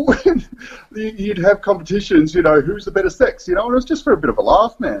 people, you'd have competitions, who's the better sex, and it was just for a bit of a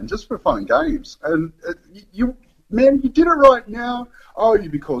laugh, man, just for fun and games. And you did it right now. Oh,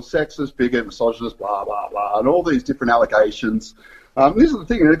 you'd be called sexist, bigot, misogynist, blah, blah, blah, and all these different allegations. This is the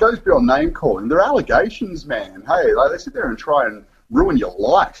thing, and it goes beyond name calling. They're allegations, man. Hey, they sit there and try and ruin your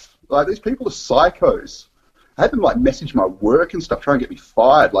life. These people are psychos. I had them message my work and stuff, try and get me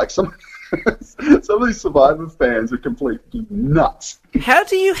fired. Some of these Survivor fans are completely nuts. How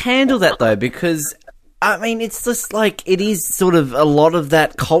do you handle that though? Because I mean, it's just it is sort of a lot of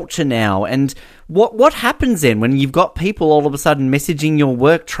that culture now. And what happens then when you've got people all of a sudden messaging your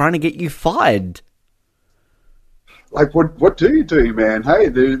work trying to get you fired? What do you do, man? Hey,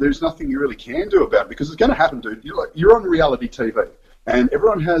 there's nothing you really can do about it, because it's going to happen, dude. You're on reality TV, and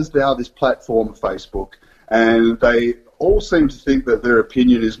everyone has now this platform, Facebook, and they all seem to think that their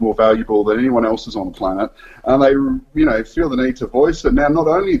opinion is more valuable than anyone else's on the planet, and they, feel the need to voice it. Now, not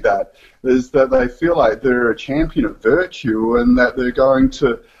only that, is that they feel like they're a champion of virtue, and that they're going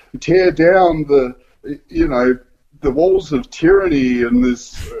to tear down the walls of tyranny and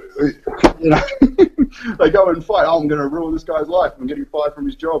this, they go and fight. Oh, I'm going to ruin this guy's life. I'm getting fired from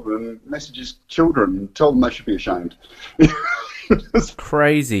his job, and message his children and tell them they should be ashamed.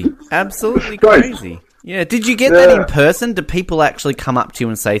 Crazy. Absolutely crazy. Yeah. Did you get that in person? Do people actually come up to you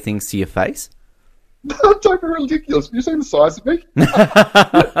and say things to your face? Don't be ridiculous. Have you seen the size of me?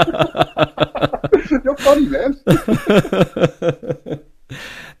 You're funny, man.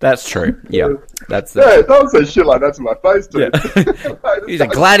 That's true. Yeah, don't say shit like that to my face, dude. Yeah. He's a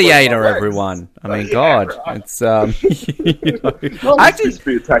gladiator, everyone. I mean, God, right. It's actually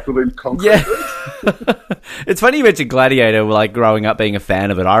be tackled in concrete. Yeah. It's funny you mentioned Gladiator. Like growing up, being a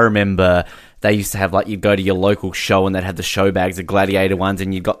fan of it, I remember they used to have you'd go to your local show and they'd have the show bags of Gladiator ones,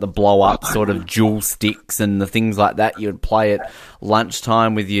 and you'd got the blow up sort of dual sticks and the things like that. You'd play at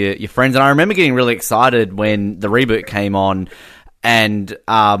lunchtime with your friends, and I remember getting really excited when the reboot came on. And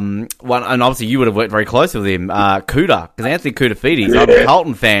and obviously you would have worked very close with him, Cooter, because Anthony Koutafidis, I'm a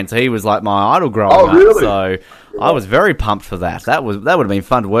Carlton fan, so he was like my idol growing up. Really? So I was very pumped for that. That would have been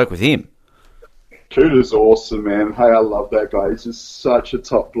fun to work with him. Cooter's awesome, man. Hey, I love that guy. He's just such a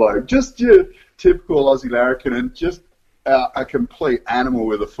top bloke. Just your typical Aussie larrikin, and just a complete animal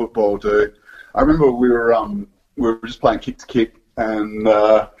with a football, dude. I remember we were just playing kick to kick, and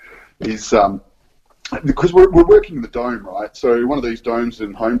he's because we're working in the dome, right? So one of these domes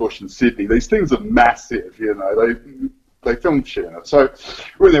in Homebush in Sydney, these things are massive, you know. They film shit in it. So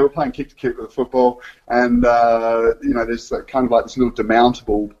we're there, we're playing kick to kick with the football, and you know, there's kind of like this little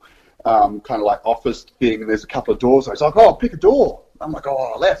demountable kind of like office thing, and there's a couple of doors. So he's like, "Oh, pick a door." I'm like,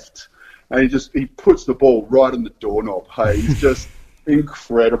 "Oh, left." And he puts the ball right on the doorknob. Hey, he's just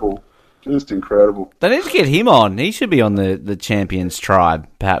incredible. Just incredible. They need to get him on. He should be on the Champions Tribe,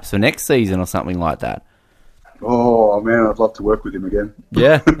 perhaps for next season or something like that. Oh, man, I'd love to work with him again.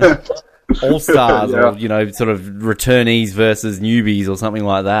 Yeah. All-stars, yeah. Or, you know, sort of returnees versus newbies or something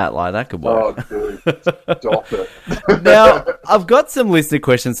like that. Like, that could work. Oh, dude. Stop it. Now, I've got some listener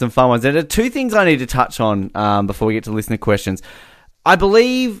questions, some fun ones. There are two things I need to touch on before we get to listener questions. I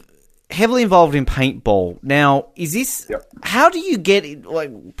believe heavily involved in paintball. Now, is this... Yep. How do you get...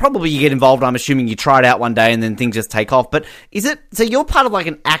 probably you get involved, I'm assuming you try it out one day and then things just take off. But is it... So you're part of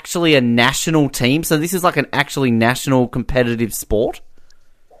actually a national team? So this is like an actually national competitive sport?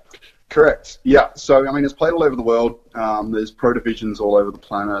 Correct. Yeah. So, I mean, it's played all over the world. There's pro divisions all over the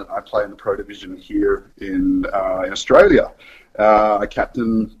planet. I play in the pro division here in Australia. I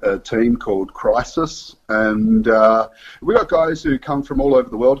captain a team called Crisis, and we got guys who come from all over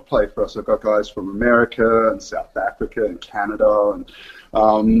the world to play for us. I've got guys from America and South Africa and Canada,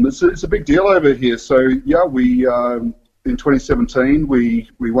 and it's a big deal over here. So yeah, we in 2017 we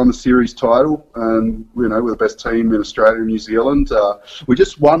won the series title, and you know, we're the best team in Australia and New Zealand. We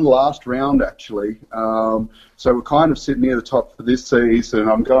just won last round actually. So we're kind of sitting near the top for this season.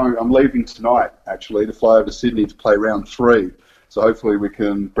 I'm leaving tonight actually to fly over to Sydney to play round 3. So hopefully we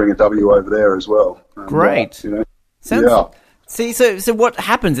can bring a W over there as well. And, great. You know, yeah. See, so what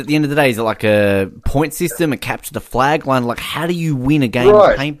happens at the end of the day? Is it like a point system, a capture the flag line? Like, how do you win a game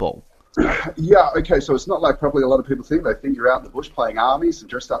of paintball? Yeah, okay, so it's not like probably a lot of people think. They think you're out in the bush playing armies and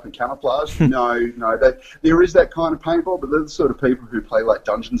dressed up in camouflage. No, there is that kind of paintball, but they're the sort of people who play like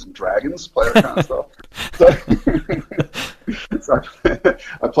Dungeons and Dragons, play that kind of stuff. So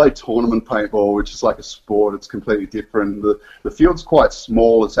I play tournament paintball, which is like a sport. It's completely different. The field's quite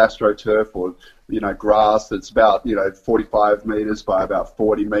small. It's AstroTurf or, you know, grass that's about, 45 metres by about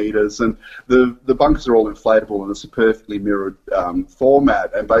 40 metres. And the bunkers are all inflatable, and it's a perfectly mirrored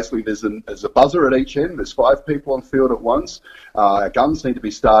format. And basically there's a buzzer at each end. There's 5 people on field at once. Our guns need to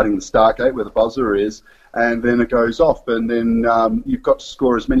be starting the start gate where the buzzer is. And then it goes off, and then you've got to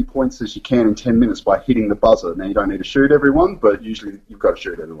score as many points as you can in 10 minutes by hitting the buzzer. Now, you don't need to shoot everyone, but usually you've got to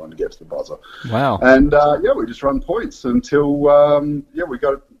shoot everyone to get to the buzzer. Wow. And, we just run points until, we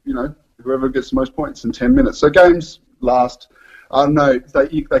got, whoever gets the most points in 10 minutes. So games last, I don't know, they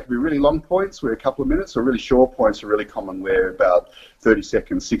can be really long points, where a couple of minutes, or really short points are really common, where about 30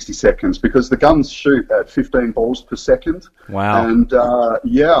 seconds, 60 seconds, because the guns shoot at 15 balls per second. Wow. And,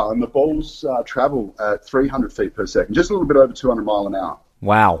 and the balls travel at 300 feet per second, just a little bit over 200 mile an hour.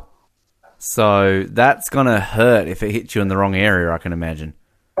 Wow. So that's going to hurt if it hits you in the wrong area, I can imagine.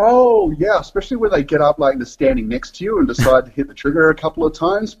 Oh, yeah, especially when they get up like they're standing next to you and decide to hit the trigger a couple of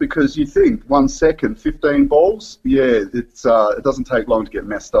times, because you think 1 second, 15 balls, it doesn't take long to get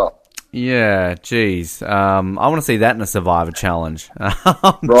messed up. Yeah, geez. I want to see that in a Survivor challenge.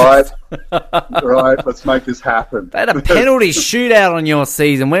 Right, let's make this happen. They had a penalty shootout on your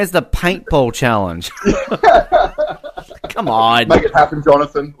season. Where's the paintball challenge? Come on. Make it happen,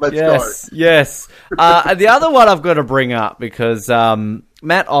 Jonathan. Let's go. Yes. The other one I've got to bring up, because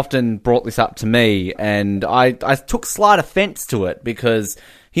Matt often brought this up to me, and I took slight offence to it, because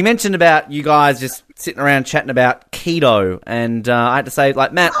he mentioned about you guys just sitting around chatting about keto, and I had to say,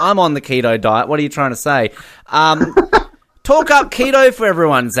 like, Matt, I'm on the keto diet. What are you trying to say? Talk up keto for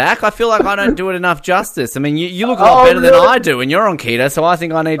everyone, Zach. I feel like I don't do it enough justice. I mean, you look a lot better than I do, and you're on keto, so I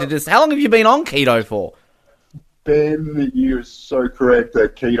think I need to just... How long have you been on keto for? Ben, you're so correct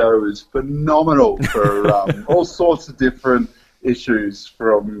that keto is phenomenal for all sorts of different issues,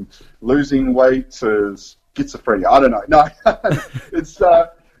 from losing weight to schizophrenia. I don't know. No,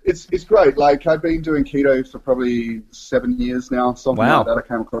 it's great. Like, I've been doing keto for probably 7 years now, something like that. I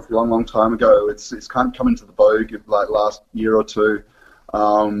came across a long, long time ago. It's kind of come into the vogue like last year or two.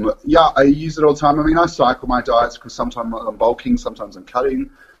 I use it all the time. I mean, I cycle my diets because sometimes I'm bulking, sometimes I'm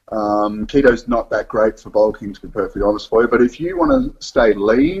cutting. Keto's not that great for bulking, to be perfectly honest for you. But if you want to stay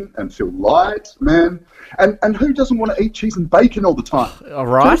lean and feel light, man, and who doesn't want to eat cheese and bacon all the time? All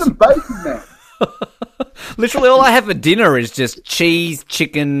right. Cheese and bacon, man. Literally, all I have for dinner is just cheese,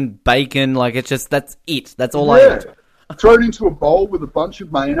 chicken, bacon. Like, it's just, that's it. That's all I eat. Throw it into a bowl with a bunch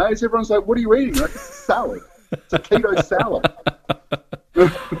of mayonnaise. Everyone's like, what are you eating? Like, it's a salad. It's a keto salad.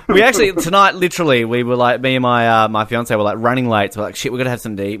 We actually, tonight, literally, we were like, me and my fiance were like running late. So we're like, shit, we're going to have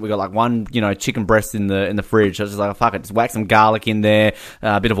something to eat. We got like one, chicken breast in the fridge. So I was just like, oh, fuck it, just whack some garlic in there,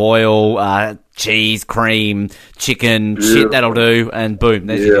 a bit of oil, cheese, cream, chicken, shit, that'll do. And boom,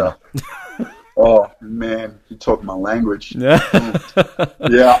 there's your dinner. Oh man, you're talking my language. Yeah,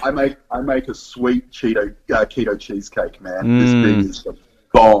 I make a sweet keto cheesecake, man. This thing is a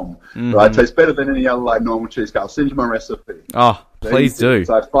bomb. Right, tastes better than any other like normal cheesecake. I'll send you my recipe. Oh, please do. It's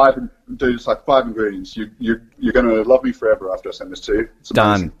like five ingredients. You're going to love me forever after I send this to you. It's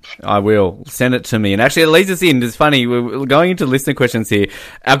done. I will. Send it to me. And actually, it leads us in. It's funny. We're going into listener questions here.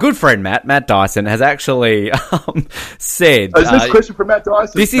 Our good friend Matt Dyson has actually said... Is this a question from Matt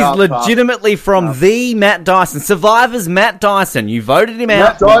Dyson? This is legitimately from the Matt Dyson. Survivor's Matt Dyson. You voted him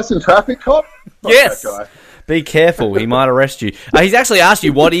out. Matt Dyson, traffic cop? Yes. Be careful. He might arrest you. He's actually asked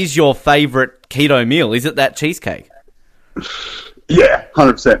you, what is your favourite keto meal? Is it that cheesecake? Yeah,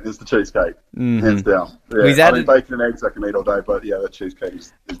 100% is the cheesecake. Hands down. Yeah. I mean, bacon and eggs I can eat all day, but yeah, that cheesecake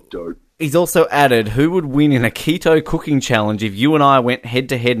is dope. He's also added, who would win in a keto cooking challenge if you and I went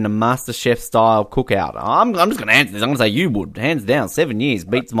head-to-head in a MasterChef-style cookout? I'm just going to answer this. I'm going to say you would. Hands down. 7 years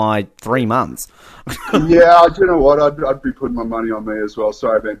beats my 3 months. Yeah, you know what? I'd be putting my money on me as well.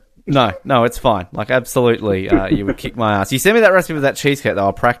 Sorry, Ben. No, it's fine. Like, absolutely, you would kick my ass. You send me that recipe with that cheesecake, though.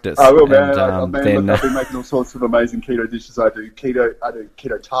 I'll practice. I will, man. I've been making all sorts of amazing keto dishes. I do keto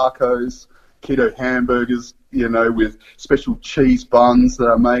tacos, keto hamburgers, with special cheese buns that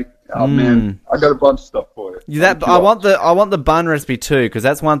I make. Oh man, I got a bunch of stuff for you. I want the bun recipe too, because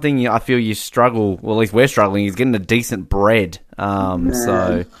that's one thing I feel you struggle. Well, at least we're struggling. Is getting a decent bread.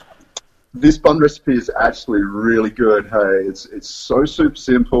 So. This bun recipe is actually really good. Hey, it's so super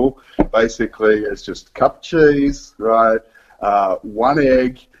simple. Basically, it's just a cup of cheese, right? 1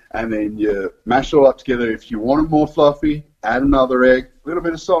 egg, and then you mash it all up together. If you want it more fluffy, add another egg, a little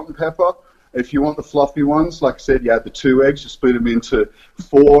bit of salt and pepper. If you want the fluffy ones, like I said, you add the 2 eggs. You split them into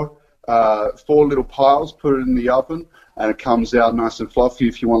four little piles. Put it in the oven, and it comes out nice and fluffy.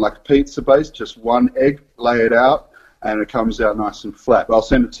 If you want like a pizza base, just 1 egg, lay it out. And it comes out nice and flat. But I'll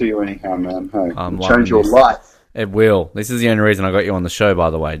send it to you anyhow, man. Hey, it'll change your life. It will. This is the only reason I got you on the show,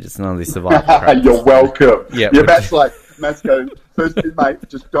 by the way. Just none of this Survivor crap. You're welcome. Yeah, Matt's going, first, mate,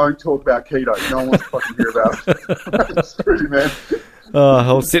 just don't talk about keto. No one wants to fucking hear about it. Screw you, man.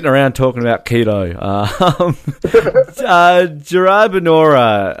 I was sitting around talking about keto. Gerard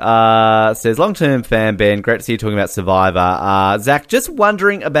Benora says, long-term fan, Ben. Great to see you talking about Survivor. Zach, just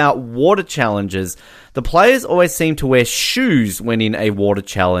wondering about water challenges. The players always seem to wear shoes when in a water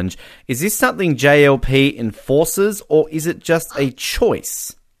challenge. Is this something JLP enforces, or is it just a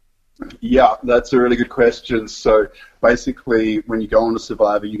choice? Yeah, that's a really good question. So basically, when you go on to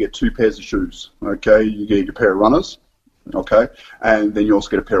Survivor, you get 2 pairs of shoes. Okay, you get your pair of runners. Okay, and then you also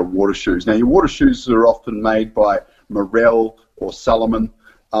get a pair of water shoes. Now, your water shoes are often made by Morel or Salomon,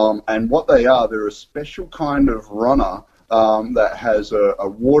 and what they are, they're a special kind of runner that has a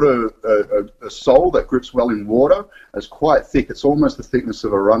sole that grips well in water. It's quite thick. It's almost the thickness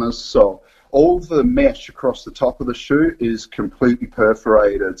of a runner's sole. All the mesh across the top of the shoe is completely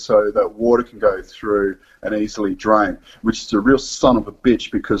perforated so that water can go through and easily drain, which is a real son of a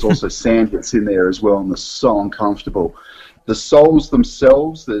bitch because also sand gets in there as well and they're so uncomfortable. The soles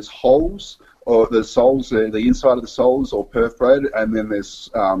themselves, there's holes, or the soles, the inside of the sole is all perforated, and then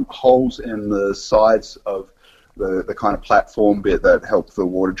there's holes in the sides of the kind of platform bit that help the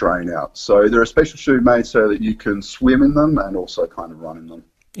water drain out. So they're a special shoe made so that you can swim in them and also kind of run in them.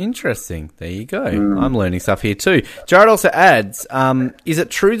 Interesting. There you go. I'm learning stuff here too. Jared also adds, is it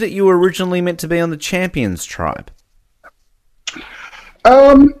true that you were originally meant to be on the Champions tribe?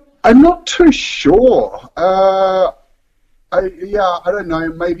 I'm not too sure. I don't know.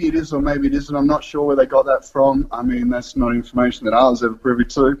 Maybe it is or maybe it isn't. I'm not sure where they got that from. I mean, that's not information that I was ever privy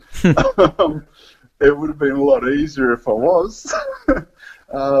to. It would have been a lot easier if I was.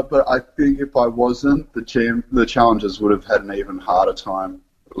 But I think if I wasn't, the challengers would have had an even harder time.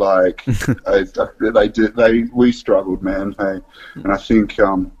 Like, we struggled, man. Hey, and I think,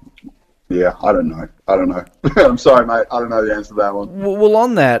 I don't know. I'm sorry, mate. I don't know the answer to that one. Well,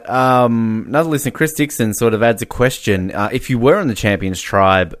 on that, another listener, Chris Dixon, sort of adds a question. If you were in the Champions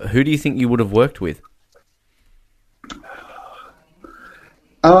Tribe, who do you think you would have worked with?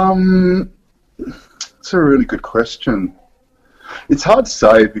 It's a really good question. It's hard to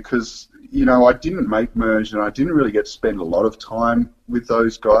say because, I didn't make merge and I didn't really get to spend a lot of time with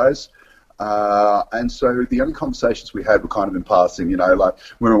those guys. And so the only conversations we had were kind of in passing, like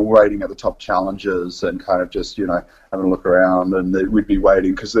when we were waiting at the top challenges and kind of just, having a look around, and we'd be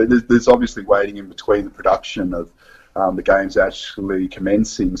waiting because there's obviously waiting in between the production of the games actually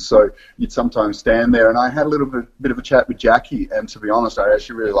commencing. So you'd sometimes stand there, and I had a little bit of a chat with Jackie, and to be honest, I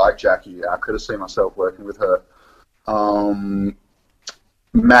actually really like Jackie. I could have seen myself working with her.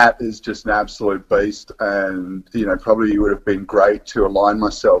 Matt is just an absolute beast, and probably would have been great to align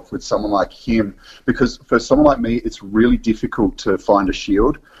myself with someone like him, because for someone like me, it's really difficult to find a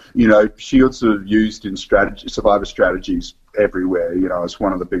shield. Shields are used in survivor strategies everywhere. It's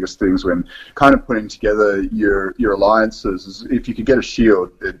one of the biggest things when kind of putting together your alliances. Is if you could get a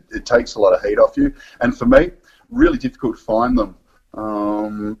shield, it takes a lot of heat off you. And for me, really difficult to find them.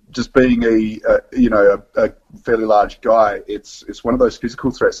 Just being a fairly large guy, it's one of those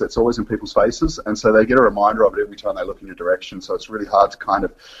physical threats that's always in people's faces, and so they get a reminder of it every time they look in your direction. So it's really hard to kind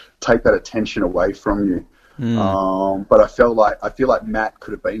of take that attention away from you. But I feel like Matt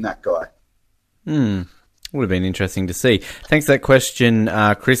could have been that guy. Would have been interesting to see. Thanks for that question,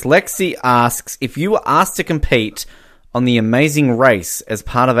 Chris. Lexi asks, if you were asked to compete on The Amazing Race as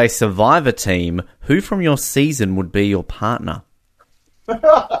part of a Survivor team, who from your season would be your partner?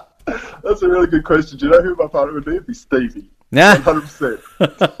 That's a really good question. Do you know who my partner would be? It'd be Stevie. Yeah. 100%.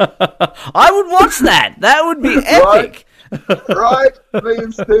 I would watch that. That would be epic. Right? Me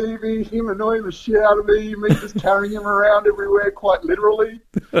and Stevie, him annoying the shit out of me just carrying him around everywhere, quite literally.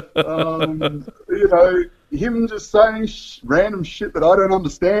 Him just saying random shit that I don't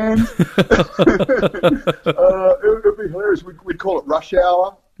understand. It would be hilarious. We'd call it Rush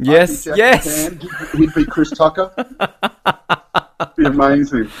Hour. Yes. He'd be Chris Tucker. It'd be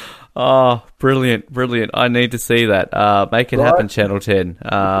amazing. Oh, brilliant. I need to see that. Make it happen, Channel 10.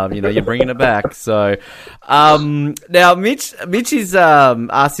 You're bringing it back. So, now Mitch has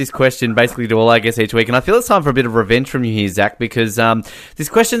asked this question basically to all our guests each week, and I feel it's time for a bit of revenge from you here, Zach, because this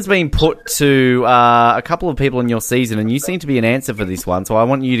question's been put to a couple of people in your season, and you seem to be an answer for this one, so I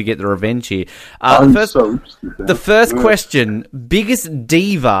want you to get the revenge here. The first question, biggest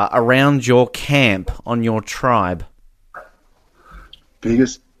diva around your camp on your tribe?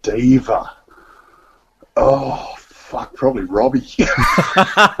 Biggest diva. Oh, fuck, probably Robbie.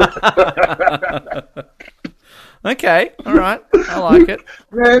 Okay, all right. I like it.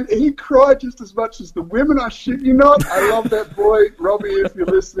 Man, he cried just as much as the women, I shit you not. I love that boy. Robbie, if you're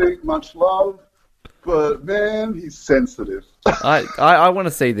listening, much love. But, man, he's sensitive. I want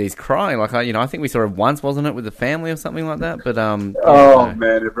to see these crying. Like, I think we saw it once, wasn't it, with the family or something like that? But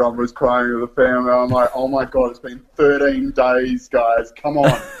man, everyone was crying with the family. I'm like, oh my God, it's been 13 days, guys. Come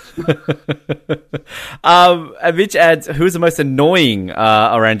on. And Mitch adds, who is the most annoying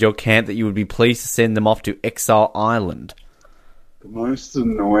around your camp that you would be pleased to send them off to Exile Island? The most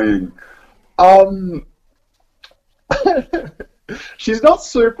annoying. She's not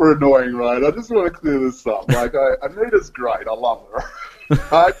super annoying, right? I just want to clear this up. Like, Anita's great. I love her.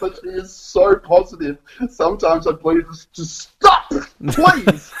 Right? But she is so positive. Sometimes I'd please just stop,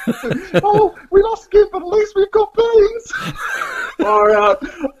 please. Oh, we lost Skip, but at least we've got beans. All right,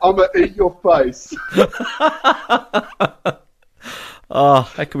 I'm going to eat your face.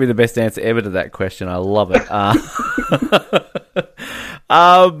 Oh, that could be the best answer ever to that question. I love it.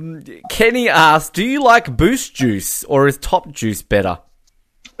 Kenny asks, do you like Boost Juice or is Top Juice better?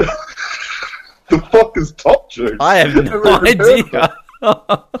 The fuck is Top Juice? I have no idea.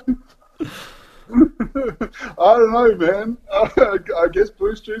 I don't know, man. I guess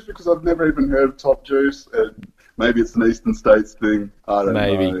Boost Juice because I've never even heard of Top Juice. Maybe it's an Eastern States thing. I don't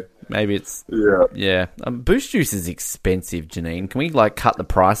know. Maybe it's... Yeah. Boost Juice is expensive, Janine. Can we, cut the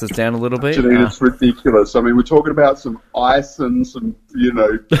prices down a little bit? Janine, it's ridiculous. I mean, we're talking about some ice and some,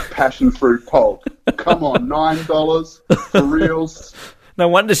 passion fruit pulp. Come on, $9 for reals. No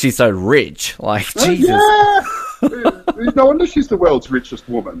wonder she's so rich. Jesus. Yeah! No wonder she's the world's richest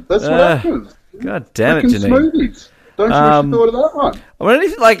woman. That's what happens. God damn it, Janine. Smoothies. Don't you wish you thought of that one? I wonder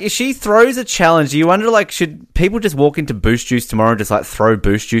if she throws a challenge, do you wonder, should people just walk into Boost Juice tomorrow and just, throw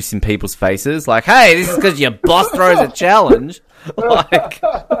Boost Juice in people's faces? Hey, this is because your boss throws a challenge.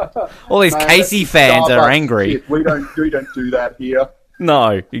 All these Casey fans are angry. Shit. We don't do that here.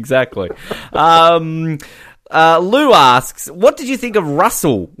 No, exactly. Lou asks, what did you think of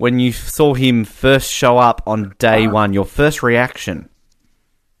Russell when you saw him first show up on day one? Your first reaction?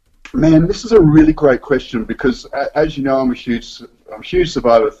 Man, this is a really great question because, as you know, I'm a huge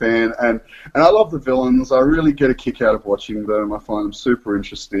Survivor fan, and I love the villains. I really get a kick out of watching them. I find them super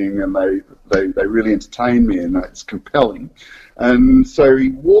interesting, and they really entertain me, and it's compelling. And so he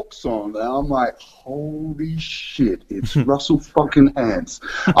walks on, and I'm like, holy shit, it's Russell fucking Hantz.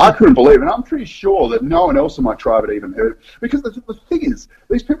 I couldn't believe it. And I'm pretty sure that no one else in my tribe had even heard. Because the thing is,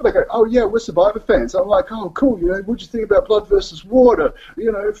 these people, they go, oh yeah, we're Survivor fans. I'm like, oh cool, what'd you think about blood versus water?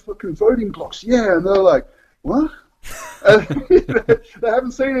 Fucking voting blocks, yeah. And they're like, what? They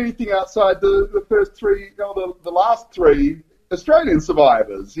haven't seen anything outside the first three, the last three Australian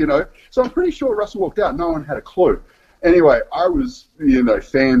survivors, So I'm pretty sure Russell walked out, no one had a clue. Anyway, I was,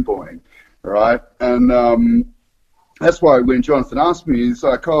 fanboying, right? And that's why when Jonathan asked me, he's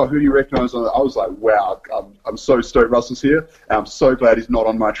like, oh, who do you recognise? I was like, wow, I'm so stoked Russell's here, and I'm so glad he's not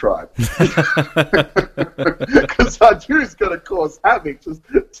on my tribe. Because I knew he's going to cause havoc, just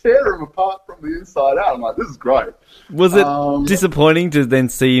tear him apart from the inside out. I'm like, this is great. Was it disappointing to then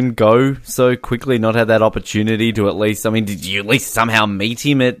see him go so quickly, not have that opportunity to did you at least somehow meet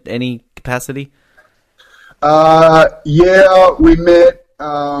him at any capacity? Yeah, we met.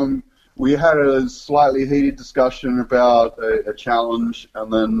 We had a slightly heated discussion about a challenge,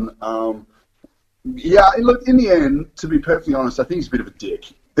 and then, look, in the end, to be perfectly honest, I think he's a bit of a dick.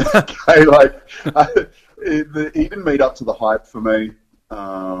 Okay, he didn't meet up to the hype for me.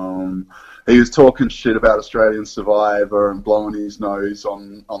 He was talking shit about Australian Survivor and blowing his nose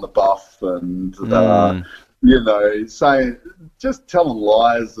on the buff and, just telling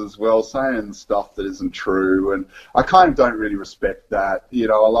lies as well, saying stuff that isn't true, and I kind of don't really respect that. I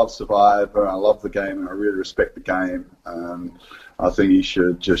love Survivor, I love the game, and I really respect the game, and I think he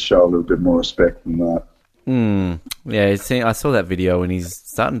should just show a little bit more respect than that. Yeah, I saw that video, and he's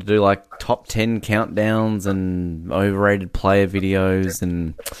starting to do top 10 countdowns and overrated player videos,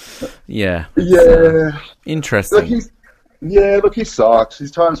 and interesting. Look, he sucks.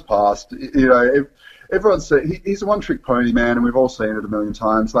 His time's passed. Everyone said he's a one-trick pony, man, and we've all seen it a million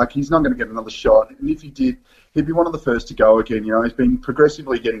times. He's not going to get another shot, and if he did, he'd be one of the first to go again. He's been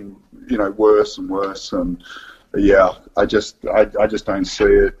progressively getting, worse and worse, and I just don't see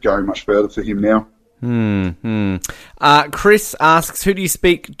it going much further for him now. Chris asks, who do you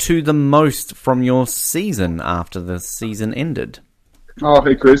speak to the most from your season after the season ended? Oh,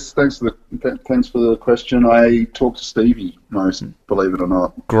 hey Chris, thanks for the question. I talk to Stevie most, believe it or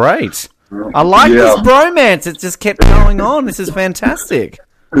not. Great. I like this bromance. It just kept going on. This is fantastic.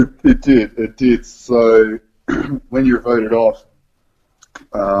 It did. So when you're voted off,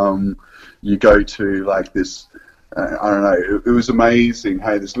 you go to this, I don't know, it was amazing.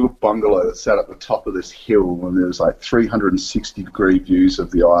 Hey, this little bungalow that sat at the top of this hill, and there was 360-degree views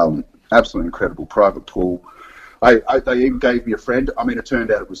of the island. Absolutely incredible. Private pool. They even gave me a friend. It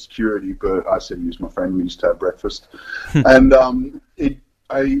turned out it was security, but I said he was my friend. We used to have breakfast. And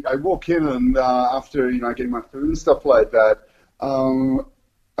I walk in, and after getting my food and stuff like that,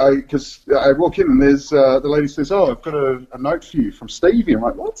 because I walk in and there's the lady says, "Oh, I've got a note for you from Stevie." I'm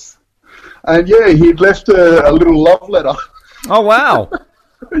like, "What?" And he'd left a little love letter. Oh wow!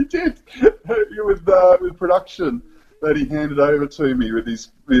 He did with production that he handed over to me with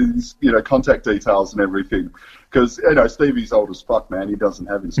his contact details and everything. Because Stevie's old as fuck, man. He doesn't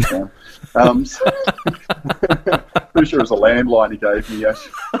have Instagram. Pretty sure it was a landline he gave me. Yeah.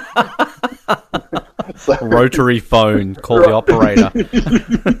 Rotary phone. Call the operator.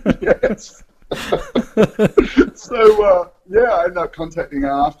 Yes. So I ended up contacting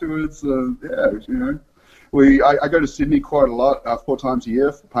her afterwards. I go to Sydney quite a lot, 4 times a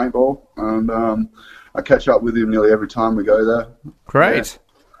year for paintball, and I catch up with him nearly every time we go there. Great. Yeah.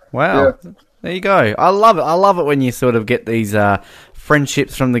 Wow. Yeah. There you go. I love it. I love it when you sort of get these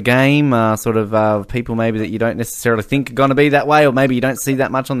friendships from the game, people maybe that you don't necessarily think are going to be that way, or maybe you don't see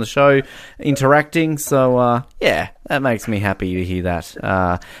that much on the show interacting. So, that makes me happy to hear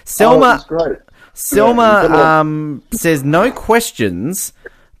that. Selma, great. Selma says, no questions,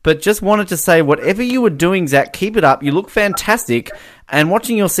 but just wanted to say, whatever you were doing, Zach, keep it up. You look fantastic. And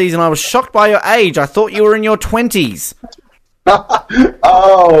watching your season, I was shocked by your age. I thought you were in your 20s.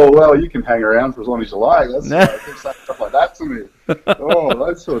 Oh, well, you can hang around for as long as you like. That's keep saying stuff like that to me. Oh,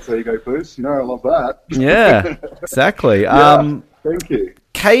 that sort of ego boost. You know, I love that. Yeah, exactly. Thank you.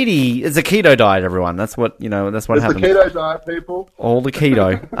 Katie, it's a keto diet, everyone. That's what, that's what happens. It's the keto diet, people. All the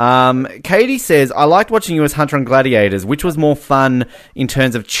keto. Katie says, I liked watching you as Hunter on Gladiators. Which was more fun in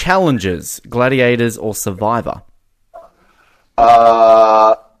terms of challenges, Gladiators or Survivor?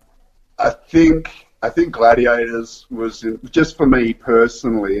 I think Gladiators was, just for me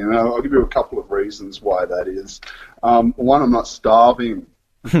personally, and I'll give you a couple of reasons why that is. One, I'm not starving.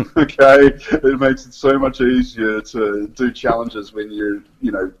 Okay, it makes it so much easier to do challenges when you're,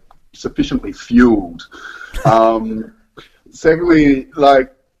 sufficiently fueled. Secondly,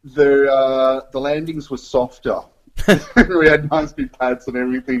 like the landings were softer. We had nice big pads and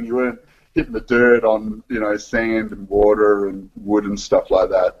everything. You weren't hitting the dirt on, sand and water and wood and stuff like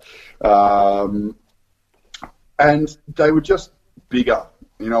that. And they were just bigger.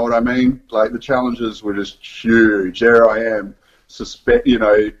 You know what I mean? Like the challenges were just huge. There I am.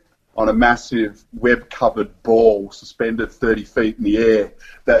 On a massive web-covered ball suspended 30 feet in the air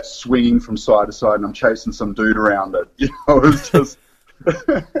that's swinging from side to side, and I'm chasing some dude around it. It was just...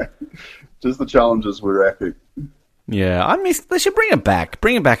 just the challenges were epic. Yeah, they should bring it back.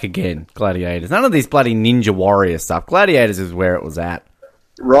 Bring it back again, Gladiators. None of these bloody Ninja Warrior stuff. Gladiators is where it was at.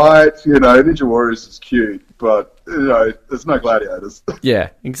 Right, Ninja Warriors is cute, but, there's no Gladiators.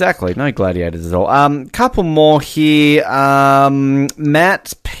 Yeah, exactly. No Gladiators at all. Couple more here.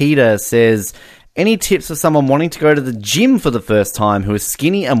 Matt Peter says, any tips for someone wanting to go to the gym for the first time who is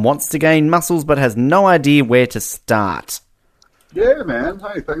skinny and wants to gain muscles but has no idea where to start? Yeah, man.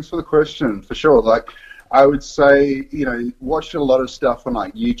 Hey, thanks for the question, for sure. I would say, watch a lot of stuff on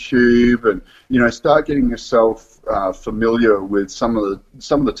YouTube and, start getting yourself familiar with some of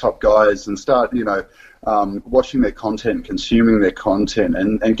the top guys and start, watching their content, consuming their content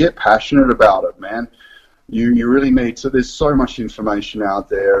and get passionate about it, man. You really need to. There's so much information out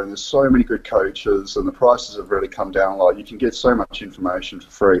there and there's so many good coaches and the prices have really come down a lot. You can get so much information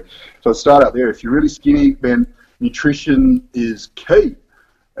for free. So start out there. If you're really skinny, then nutrition is key.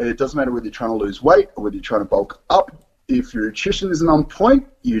 It doesn't matter whether you're trying to lose weight or whether you're trying to bulk up. If your nutrition isn't on point,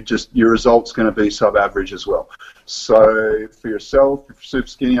 your result's going to be sub-average as well. So for yourself, if you're super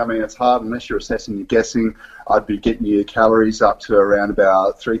skinny, it's hard unless you're assessing, you're guessing. I'd be getting your calories up to around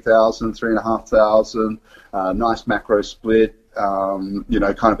about 3,000, 3,500. Nice macro split, kind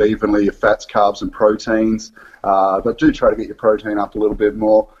of evenly your fats, carbs, and proteins. But do try to get your protein up a little bit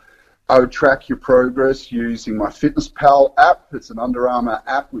more. I would track your progress using my FitnessPal app. It's an Under Armour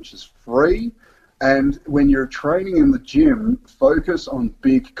app which is free. And when you're training in the gym, focus on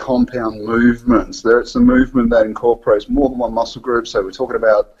big compound movements. It's a movement that incorporates more than one muscle group. So we're talking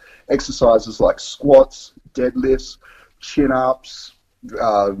about exercises like squats, deadlifts, chin-ups,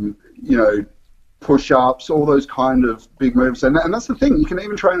 push-ups, all those kind of big moves. And that's the thing. You can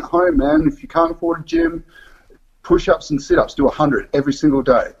even train at home, man. If you can't afford a gym, push-ups and sit-ups. Do 100 every single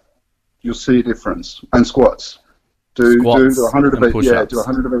day. You'll see a difference. And squats. Do 100 of each. Yeah, do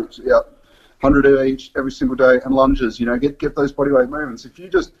 100 of each. Yeah, 100 of each every single day. And lunges. Get those bodyweight movements. If you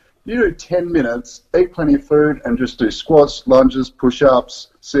do 10 minutes, eat plenty of food, and just do squats, lunges, push-ups,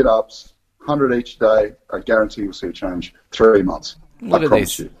 sit-ups, 100 each day, I guarantee you'll see a change. 3 months. Look at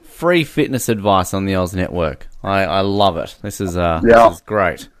this. Free fitness advice on the Oz Network. I love it. This is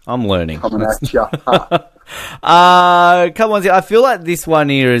great. I'm learning. Coming at you. Come on, I feel like this one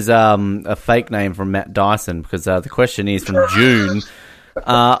here is a fake name from Matt Dyson because the question is from June.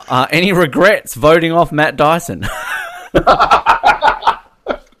 Any regrets voting off Matt Dyson? That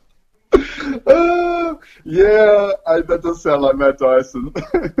does sound like Matt Dyson.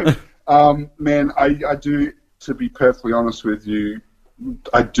 Man, I do, to be perfectly honest with you,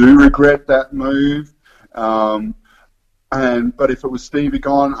 I do regret that move. But if it was Stevie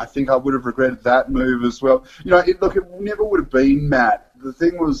gone, I think I would have regretted that move as well. It never would have been Matt. The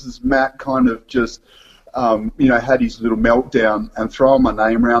thing was Matt kind of just, had his little meltdown and throwing my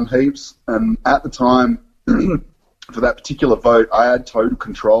name around heaps. And at the time, for that particular vote, I had total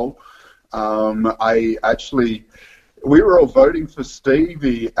control. We were all voting for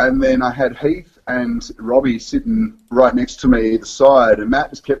Stevie, and then I had Heath and Robbie sitting right next to me either side, and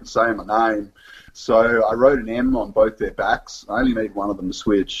Matt just kept saying my name. So I wrote an M on both their backs. I only need one of them to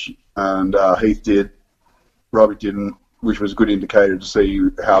switch, and Heath did. Robbie didn't, which was a good indicator to see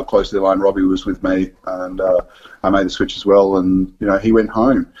how closely aligned Robbie was with me, and I made the switch as well, and, he went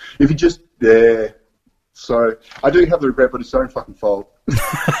home. If he just, yeah. So I do have the regret, but it's his own fucking fault.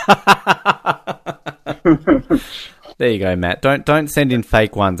 There you go, Matt. Don't send in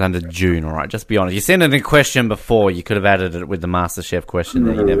fake ones under June, all right? Just be honest. You sent in a question before. You could have added it with the MasterChef question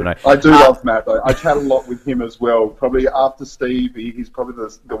there. You never know. I do love Matt, though. I chat a lot with him as well. Probably after Steve, he's probably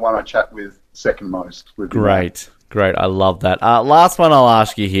the one I chat with second most. Great. I love that. Last one I'll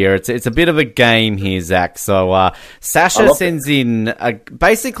ask you here. It's a bit of a game here, Zach. So Sasha sends in...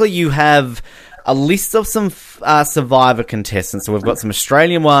 basically, you have a list of some Survivor contestants. So we've got some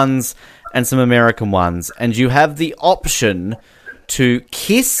Australian ones and some American ones, and you have the option to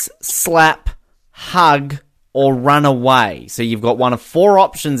kiss, slap, hug, or run away. So you've got one of 4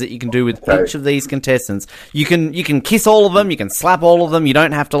 options that you can do with each of these contestants. You can kiss all of them, you can slap all of them, you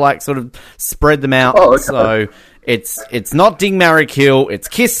don't have to like sort of spread them out. Oh, okay. So it's not ding, marry, kill, it's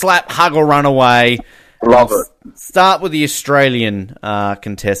kiss, slap, hug, or run away. Love it. Start with the Australian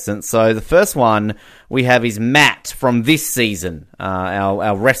contestants. So the first one we have is Matt from this season,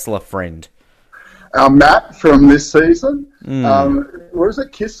 our wrestler friend. Our Matt from this season? What is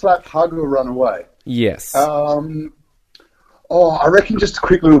it? Kiss, slap, hug, or run away? Yes. I reckon just a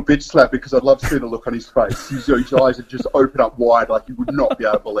quick little bitch slap, because I'd love to see the look on his face. His eyes would just open up wide, like he would not be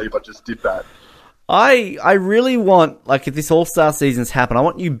able to believe I just did that. I really want, like, if this All-Star season's happen, I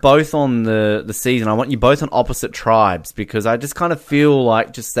want you both on the season. I want you both on opposite tribes, because I just kind of feel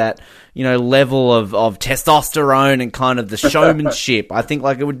like just that, level of testosterone and kind of the showmanship. I think,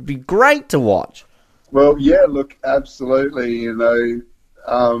 like, it would be great to watch. Well, yeah, look, absolutely, he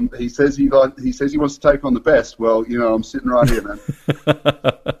says he wants to take on the best. Well, I'm sitting right here, man.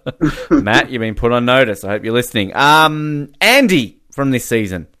 Matt, you've been put on notice. I hope you're listening. Andy from this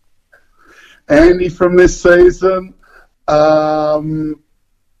season. Andy from this season, I'll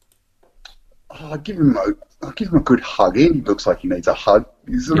give him a good hug. Andy looks like he needs a hug.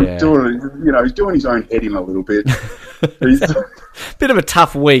 He's sort of doing, he's doing his own head in a little bit. Bit of a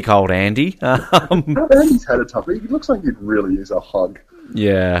tough week, old Andy. Andy's had a tough week. He looks like he'd really use a hug.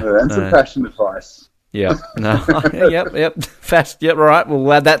 Yeah. And some fashion advice. Yeah. No. Yep. Fast. Yep. All right.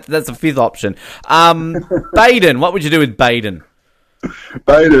 Well, that's a 5th option. Baden. What would you do with Baden?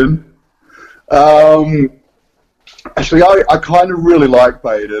 Baden. Actually, I kind of really like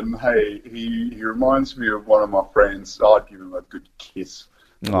Baden. Hey, he reminds me of one of my friends. I'd give him a good kiss.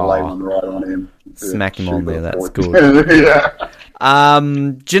 Lay one right on him. Smack him on there. That's good. Yeah.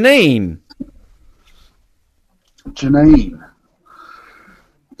 Janine.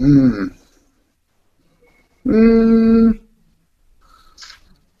 I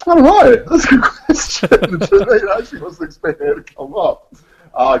don't know. That's a good question. Janine actually wasn't expecting her to come up.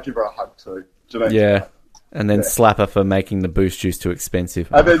 I'll give her a hug too. Janine. Yeah. And then slap her for making the boost juice too expensive.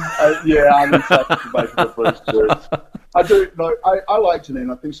 And then, slap her for making the boost juice. I do. No, I like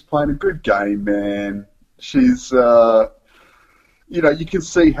Janine. I think she's playing a good game, man. She's, you can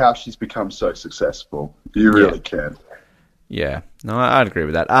see how she's become so successful. You really can. Yeah. No, I'd agree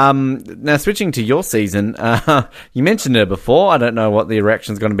with that. Now, switching to your season, you mentioned her before. I don't know what the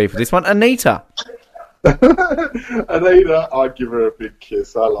reaction's going to be for this one. Anita. Anita, I'd give her a big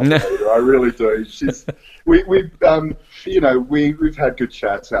kiss. I love Anita. I really do. We've had good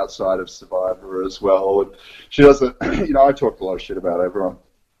chats outside of Survivor as well. And she doesn't, I talk a lot of shit about everyone,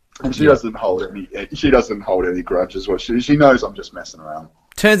 and she doesn't hold any grudges. She knows I'm just messing around.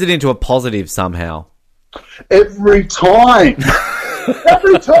 Turns it into a positive somehow. Every time.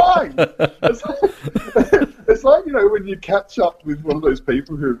 Every time. It's like, when you catch up with one of those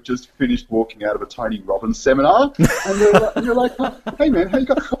people who have just finished walking out of a Tony Robbins seminar, and you're like, hey man, how you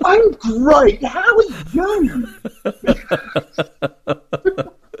going? I'm great. How are you?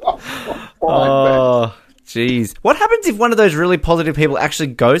 Oh, jeez. What happens if one of those really positive people actually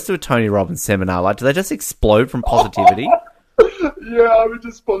goes to a Tony Robbins seminar? Like, do they just explode from positivity? Yeah, I mean,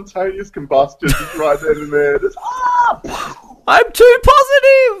 just spontaneous combustion, just right then and there. Just, I'm too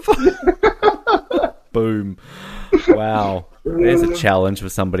positive! Boom. Wow. There's a challenge for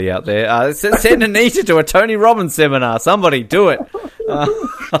somebody out there. Send Anita to a Tony Robbins seminar. Somebody do it.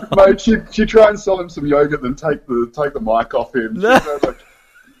 Mate, she try and sell him some yogurt, then take the mic off him. This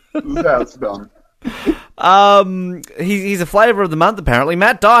is how it's done. He's a flavour of the month, apparently.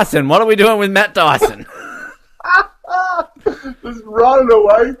 Matt Dyson. What are we doing with Matt Dyson? Just running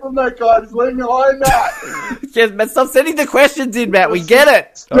away from that guy. Just leaving behind that. Yes, Matt, stop sending the questions in, Matt. We get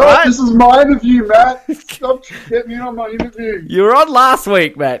it. Stop, all right? This is my interview, Matt. Stop getting me on my interview. You were on last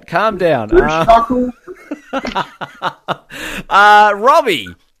week, Matt. Calm down. Robbie.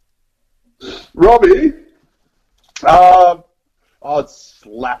 I'd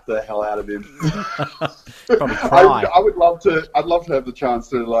slap the hell out of him. Probably cry. I'd love to have the chance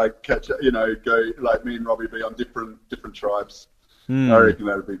to catch, go like me and Robbie be on different tribes. I reckon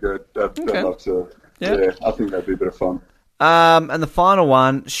that'd be good. I'd love to. Yeah, I think that'd be a bit of fun. And the final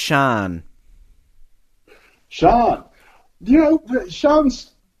one, Sean. Sean, Sean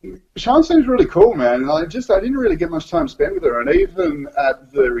seems really cool, man. And I didn't really get much time spent with her, and even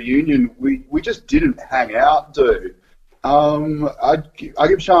at the reunion, we just didn't hang out, dude. I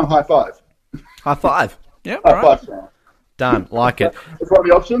give Sean a high five. High five. Yeah, high five, Sean. Done. Like it. What's one of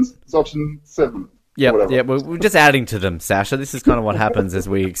the options? It's option 7. Yeah, we're just adding to them, Sasha. This is kind of what happens as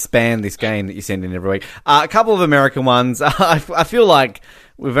we expand this game that you send in every week. A couple of American ones. I feel like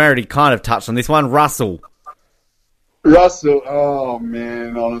we've already kind of touched on this one. Russell, oh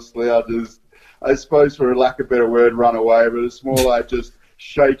man, honestly, I suppose for a lack of a better word, run away, but it's more like just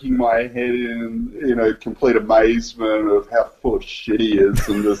shaking my head in, complete amazement of how full of shit he is,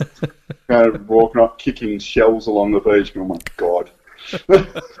 and just kind of walking up, kicking shells along the beach. Oh my God.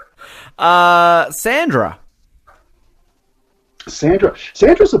 Sandra's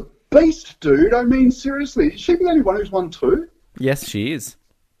a beast, dude. I mean, seriously, is she the only one who's won 2? Yes, she is.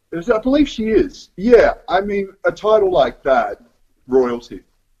 I believe she is. Yeah, I mean, a title like that, royalty.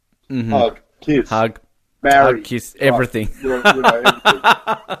 Mm-hmm. Hug, kiss. Marry. Hug, kiss, everything. Everything.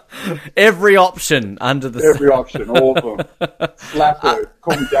 Every option under the sun. Every option, all of them. Slap her,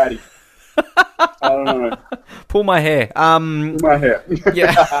 call me daddy. I don't know. Pull my hair. Pull my hair.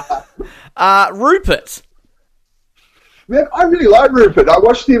 Yeah. Rupert. Man, I really like Rupert. I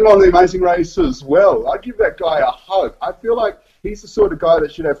watched him on The Amazing Race as well. I'd give that guy a hug. I feel like he's the sort of guy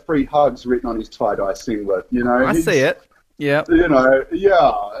that should have free hugs written on his tie-dye singlet, I see it. Yeah. I'd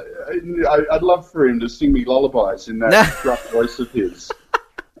love for him to sing me lullabies in that rough voice of his.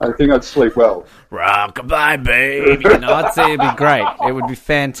 I think I'd sleep well. Rockabye, babe. I'd say it'd be great. It would be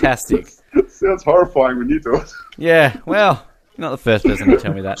fantastic. It sounds horrifying when you do it. Yeah, well, you're not the first person to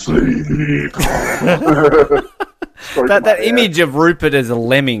tell me that. Sleep. That image of Rupert as a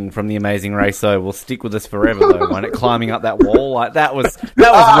lemming from The Amazing Race, though, will stick with us forever, though, won't it? Climbing up that wall. Like, that was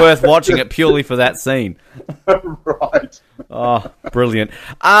worth watching it purely for that scene. Right. Oh, brilliant.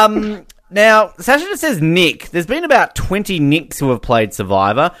 Now, Sasha just says Nick. There's been about 20 Nicks who have played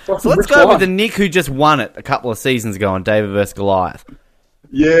Survivor. So let's go with the Nick who just won it a couple of seasons ago on David vs. Goliath.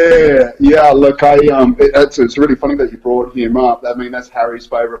 Yeah. Look, it's really funny that you brought him up. I mean, that's Harry's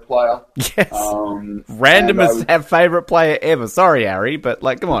favourite player. Yes. Randomest have favourite player ever. Sorry, Harry, but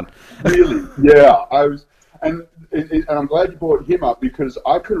come on. Really? Yeah. And I'm glad you brought him up because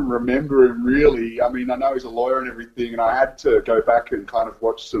I couldn't remember him really. I mean, I know he's a lawyer and everything, and I had to go back and kind of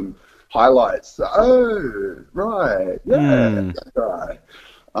watch some highlights. Oh, right. Yeah, that guy.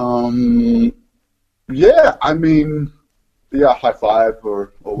 Yeah, I mean, yeah, high five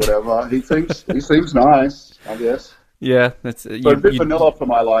or whatever. He seems nice, I guess. Yeah, that's but a bit vanilla for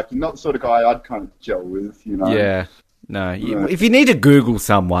my liking. Not the sort of guy I'd kind of gel with, Yeah. No, if you need to Google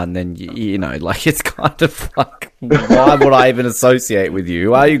someone, then, it's kind of like, why would I even associate with you?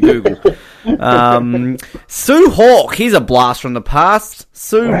 Who are you, Google? Sue Hawk, he's a blast from the past.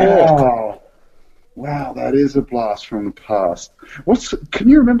 Sue Hawk. Wow, that is a blast from the past. Can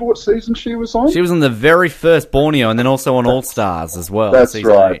you remember what season she was on? She was on the very first Borneo and then also on All Stars as well. That's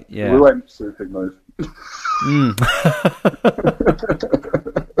right. 8, yeah. We went super move.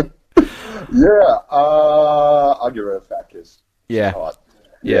 Yeah, I'll give her a fat kiss. Yeah. Hot.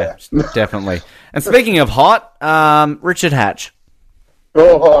 Yeah, definitely. And speaking of hot, Richard Hatch.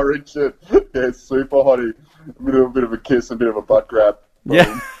 Oh, Richard. Yeah, super hottie. A bit of a kiss, a bit of a butt grab.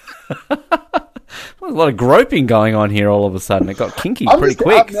 Yeah. There's a lot of groping going on here all of a sudden. It got kinky pretty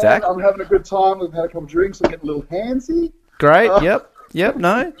quick, Zach. I'm having a good time. We've had a couple of drinks. I'm getting a little handsy. Great, Yep,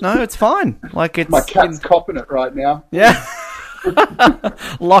 no, it's fine. It's my cat's copping it right now. Yeah.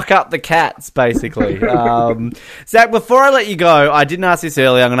 Lock up the cats, basically. Zach, before I let you go, I didn't ask this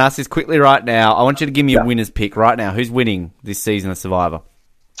earlier. I'm going to ask this quickly right now. I want you to give me a winner's pick right now. Who's winning this season of Survivor?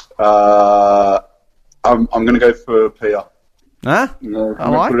 I'm going to go for Pia. Huh? I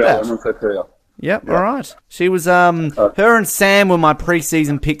like that. I'm going to say Pia. Yep, all right. She was, her and Sam were my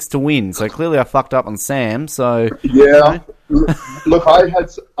pre-season picks to win, so clearly I fucked up on Sam, so... Yeah. Look, I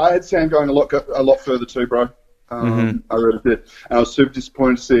had Sam going a lot further too, bro. I really did. And I was super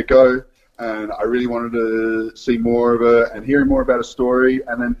disappointed to see it go, and I really wanted to see more of her and hearing more about her story.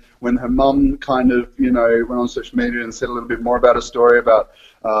 And then when her mum kind of, went on social media and said a little bit more about her story about,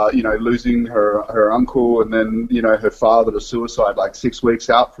 losing her uncle and then, her father to suicide 6 weeks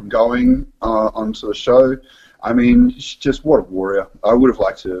out from going onto the show. I mean, just what a warrior. I would have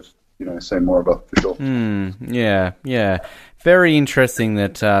liked to have, seen more about her for sure. Yeah. Very interesting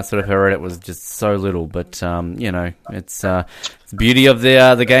that sort of her edit was just so little, but it's the beauty of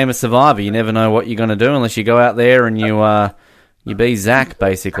the game of Survivor. You never know what you're going to do unless you go out there and you You be Zach,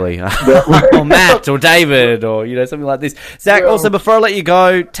 basically. Or Matt, or David, or, something like this. Zach, also, before I let you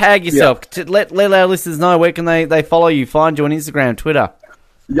go, tag yourself. Yeah. Let our listeners know, where can they follow you, find you on Instagram, Twitter?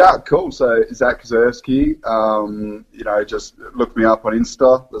 Yeah, cool. So, Zach Kozyrski, just look me up on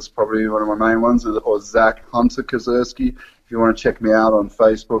Insta. That's probably one of my main ones, or Zach Hunter Kozyrski. If you want to check me out on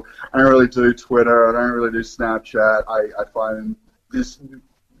Facebook. I don't really do Twitter. I don't really do Snapchat. I find this...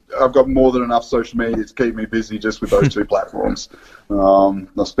 I've got more than enough social media to keep me busy just with those two platforms.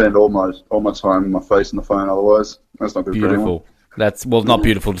 I spend all my time with my face on the phone. Otherwise, that's not good for anyone. That's not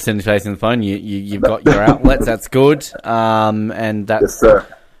beautiful to send your face on the phone. You've got your outlets. That's good. And that's. Yes, sir.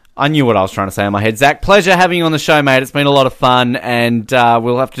 I knew what I was trying to say in my head. Zach, pleasure having you on the show, mate. It's been a lot of fun, and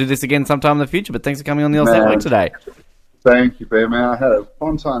we'll have to do this again sometime in the future. But thanks for coming on the Oz Network today. Thank you, man. I had a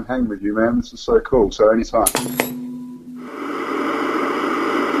fun time hanging with you, man. This is so cool. So anytime.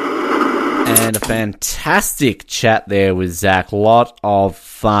 And a fantastic chat there with Zach. A lot of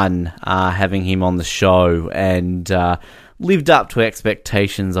fun having him on the show, and lived up to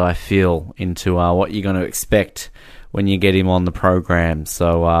expectations, I feel, into what you're going to expect when you get him on the program.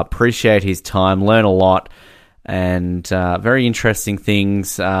 So appreciate his time, learn a lot, and very interesting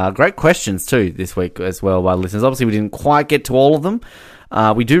things. Great questions, too, this week as well by listeners. Obviously, we didn't quite get to all of them.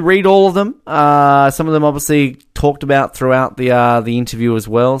 We do read all of them. Some of them obviously talked about throughout the interview as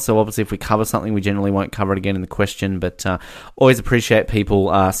well. So obviously if we cover something, we generally won't cover it again in the question, but always appreciate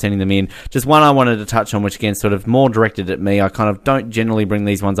people sending them in. Just one I wanted to touch on, which again sort of more directed at me. I kind of don't generally bring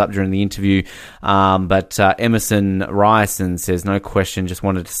these ones up during the interview, but Emerson Ryerson says, no question, just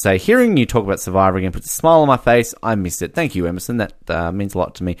wanted to say, hearing you talk about Survivor again puts a smile on my face. I missed it. Thank you, Emerson. That means a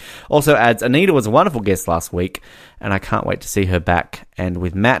lot to me. Also adds, Anita was a wonderful guest last week, and I can't wait to see her back. And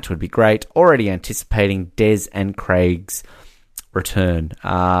with Matt would be great. Already anticipating Des and Craig's return.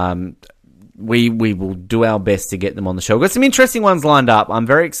 We will do our best to get them on the show. We've got some interesting ones lined up. I'm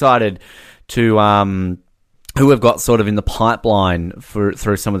very excited to who we've got sort of in the pipeline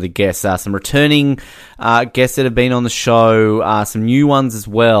through some of the guests. Some returning guests that have been on the show. Some new ones as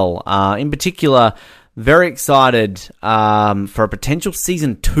well. In particular, very excited for a potential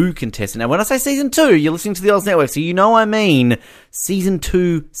Season 2 contestant. Now, when I say Season 2, you're listening to the Oz Network, so you know I mean Season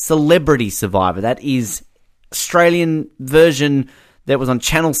 2 Celebrity Survivor. That is Australian version that was on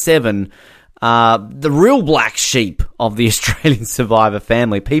Channel 7. The real black sheep of the Australian Survivor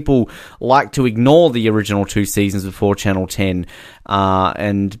family. People like to ignore the original 2 seasons before Channel 10.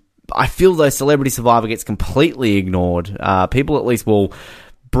 And I feel though Celebrity Survivor gets completely ignored. People at least will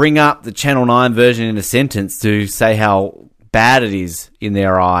bring up the Channel 9 version in a sentence to say how bad it is in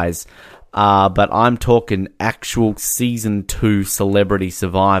their eyes. But I'm talking actual Season 2 Celebrity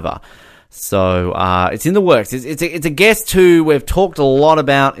Survivor. So it's in the works. It's a guest who we've talked a lot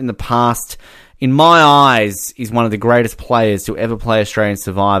about in the past. In my eyes, is one of the greatest players to ever play Australian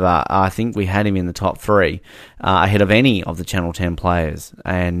Survivor. I think we had him in the top 3, ahead of any of the Channel 10 players.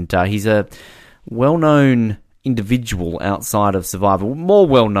 And he's a well-known individual outside of Survivor, more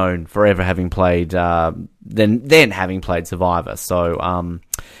well known for ever having played than having played Survivor. So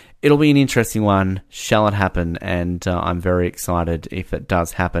it'll be an interesting one. Shall it happen? And I'm very excited if it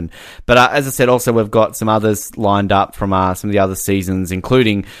does happen. But as I said, also we've got some others lined up from some of the other seasons,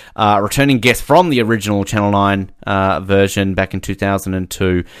 including returning guests from the original Channel 9 version back in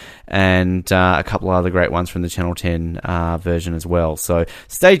 2002. And a couple of other great ones from the Channel 10 version as well. So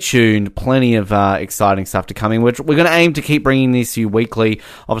stay tuned. Plenty of exciting stuff to come in. We're going to aim to keep bringing this to you weekly.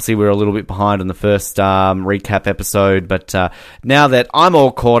 Obviously, we're a little bit behind on the first recap episode, but now that I'm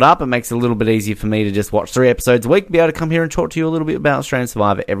all caught up, it makes it a little bit easier for me to just watch 3 episodes a week, be able to come here and talk to you a little bit about Australian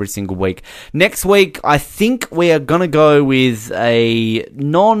Survivor every single week. Next week, I think we are going to go with a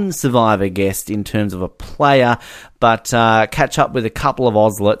non-Survivor guest in terms of a player, but catch up with a couple of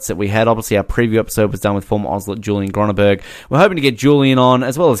Ozlets that we had. Obviously, our preview episode was done with former Ozlet Julian Groneberg. We're hoping to get Julian on,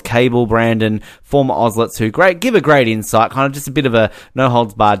 as well as Cable, Brandon, former Ozlets who give a great insight, kind of just a bit of a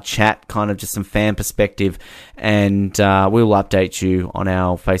no-holds-barred chat, kind of just some fan perspective, and we'll update you on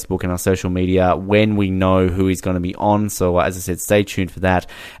our Facebook and our social media when we know who is going to be on. So, as I said, stay tuned for that.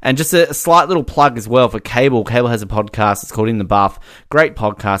 And just a slight little plug as well for Cable. Cable has a podcast. It's called In the Buff. Great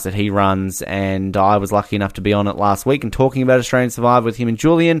podcast that he runs, and I was lucky enough to be on it last week and talking about Australian Survivor with him and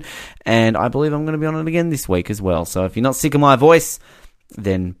Julian, and I believe I'm going to be on it again this week as well. So if you're not sick of my voice,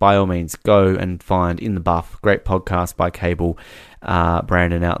 then by all means go and find In the Buff. Great podcast by Cable.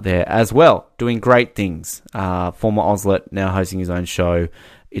 Brandon out there as well, doing great things. Former Ozlet, now hosting his own show.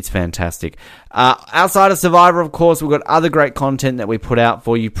 It's fantastic. Outside of Survivor, of course, we've got other great content that we put out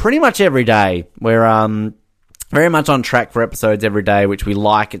for you pretty much every day. We're Very much on track for episodes every day, which we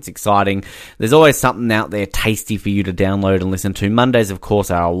like. It's exciting. There's always something out there tasty for you to download and listen to. Mondays, of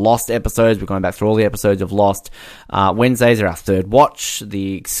course, are our Lost episodes. We're going back through all the episodes of Lost. Wednesdays are our Third Watch,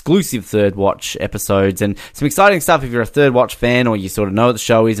 the exclusive Third Watch episodes, and some exciting stuff if you're a Third Watch fan or you sort of know what the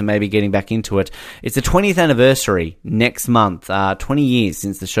show is and maybe getting back into it. It's the 20th anniversary next month, 20 years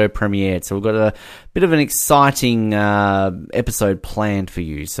since the show premiered. So we've got a bit of an exciting episode planned for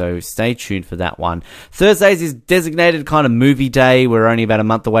you, so stay tuned for that one. Thursdays is designated kind of movie day. We're only about a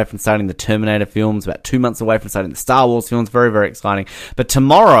month away from starting the Terminator films, about 2 months away from starting the Star Wars films. Very, very exciting. But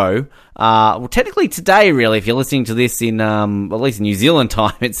tomorrow, well, technically today, really, if you're listening to this in, at least in New Zealand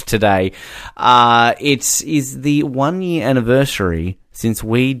time, it's today. It is the 1 year anniversary since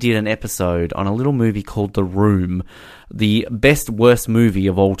we did an episode on a little movie called The Room, the best, worst movie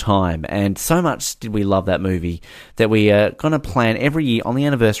of all time. And so much did we love that movie that we are going to plan every year on the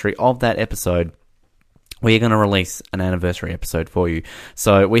anniversary of that episode. We're going to release an anniversary episode for you.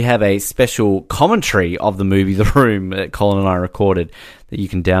 So we have a special commentary of the movie The Room that Colin and I recorded that you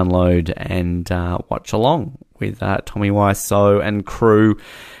can download and watch along with Tommy Wiseau and crew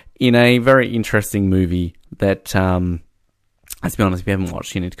in a very interesting movie that, let's be honest, if you haven't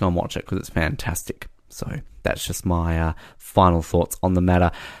watched, you need to go and watch it because it's fantastic. So that's just my final thoughts on the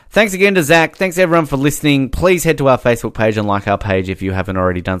matter. Thanks again to Zach. Thanks everyone for listening. Please head to our Facebook page and like our page if you haven't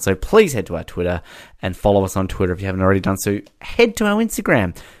already done so. Please head to our Twitter and follow us on Twitter if you haven't already done so. Head to our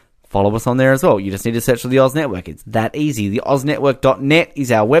Instagram. Follow us on there as well. You just need to search for the Oz Network. It's that easy. The OzNetwork.net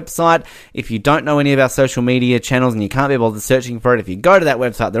is our website. If you don't know any of our social media channels and you can't be bothered searching for it, if you go to that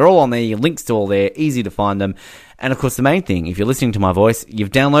website, they're all on there. Your links to all there. Easy to find them. And of course, the main thing, if you're listening to my voice,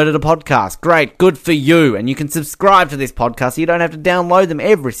 you've downloaded a podcast. Great. Good for you. And you can subscribe to this podcast so you don't have to download them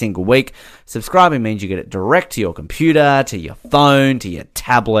every single week. Subscribing means you get it direct to your computer, to your phone, to your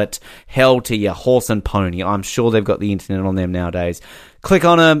tablet, hell, to your horse and pony. I'm sure they've got the internet on them nowadays. Click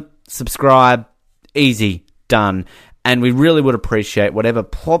on them. Subscribe, easy, done. And we really would appreciate whatever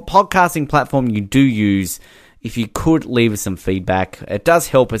podcasting platform you do use, if you could leave us some feedback. It does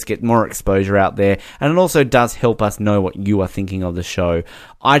help us get more exposure out there, and it also does help us know what you are thinking of the show.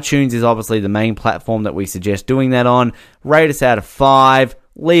 iTunes is obviously the main platform that we suggest doing that on. Rate us out of 5,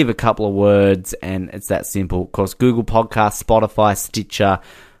 leave a couple of words, and it's that simple. Of course, Google Podcasts, Spotify, Stitcher,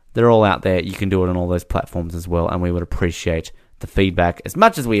 they're all out there. You can do it on all those platforms as well, and we would appreciate the feedback as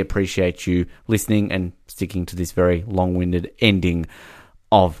much as we appreciate you listening and sticking to this very long-winded ending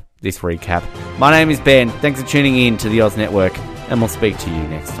of this recap. My name is Ben. Thanks for tuning in to the Oz Network, and we'll speak to you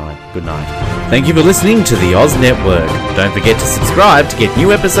next time. Good night. Thank you for listening to the Oz Network. Don't forget to subscribe to get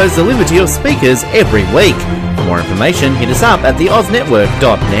new episodes delivered to your speakers every week. For more information, hit us up at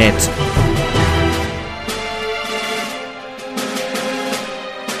theoznetwork.net.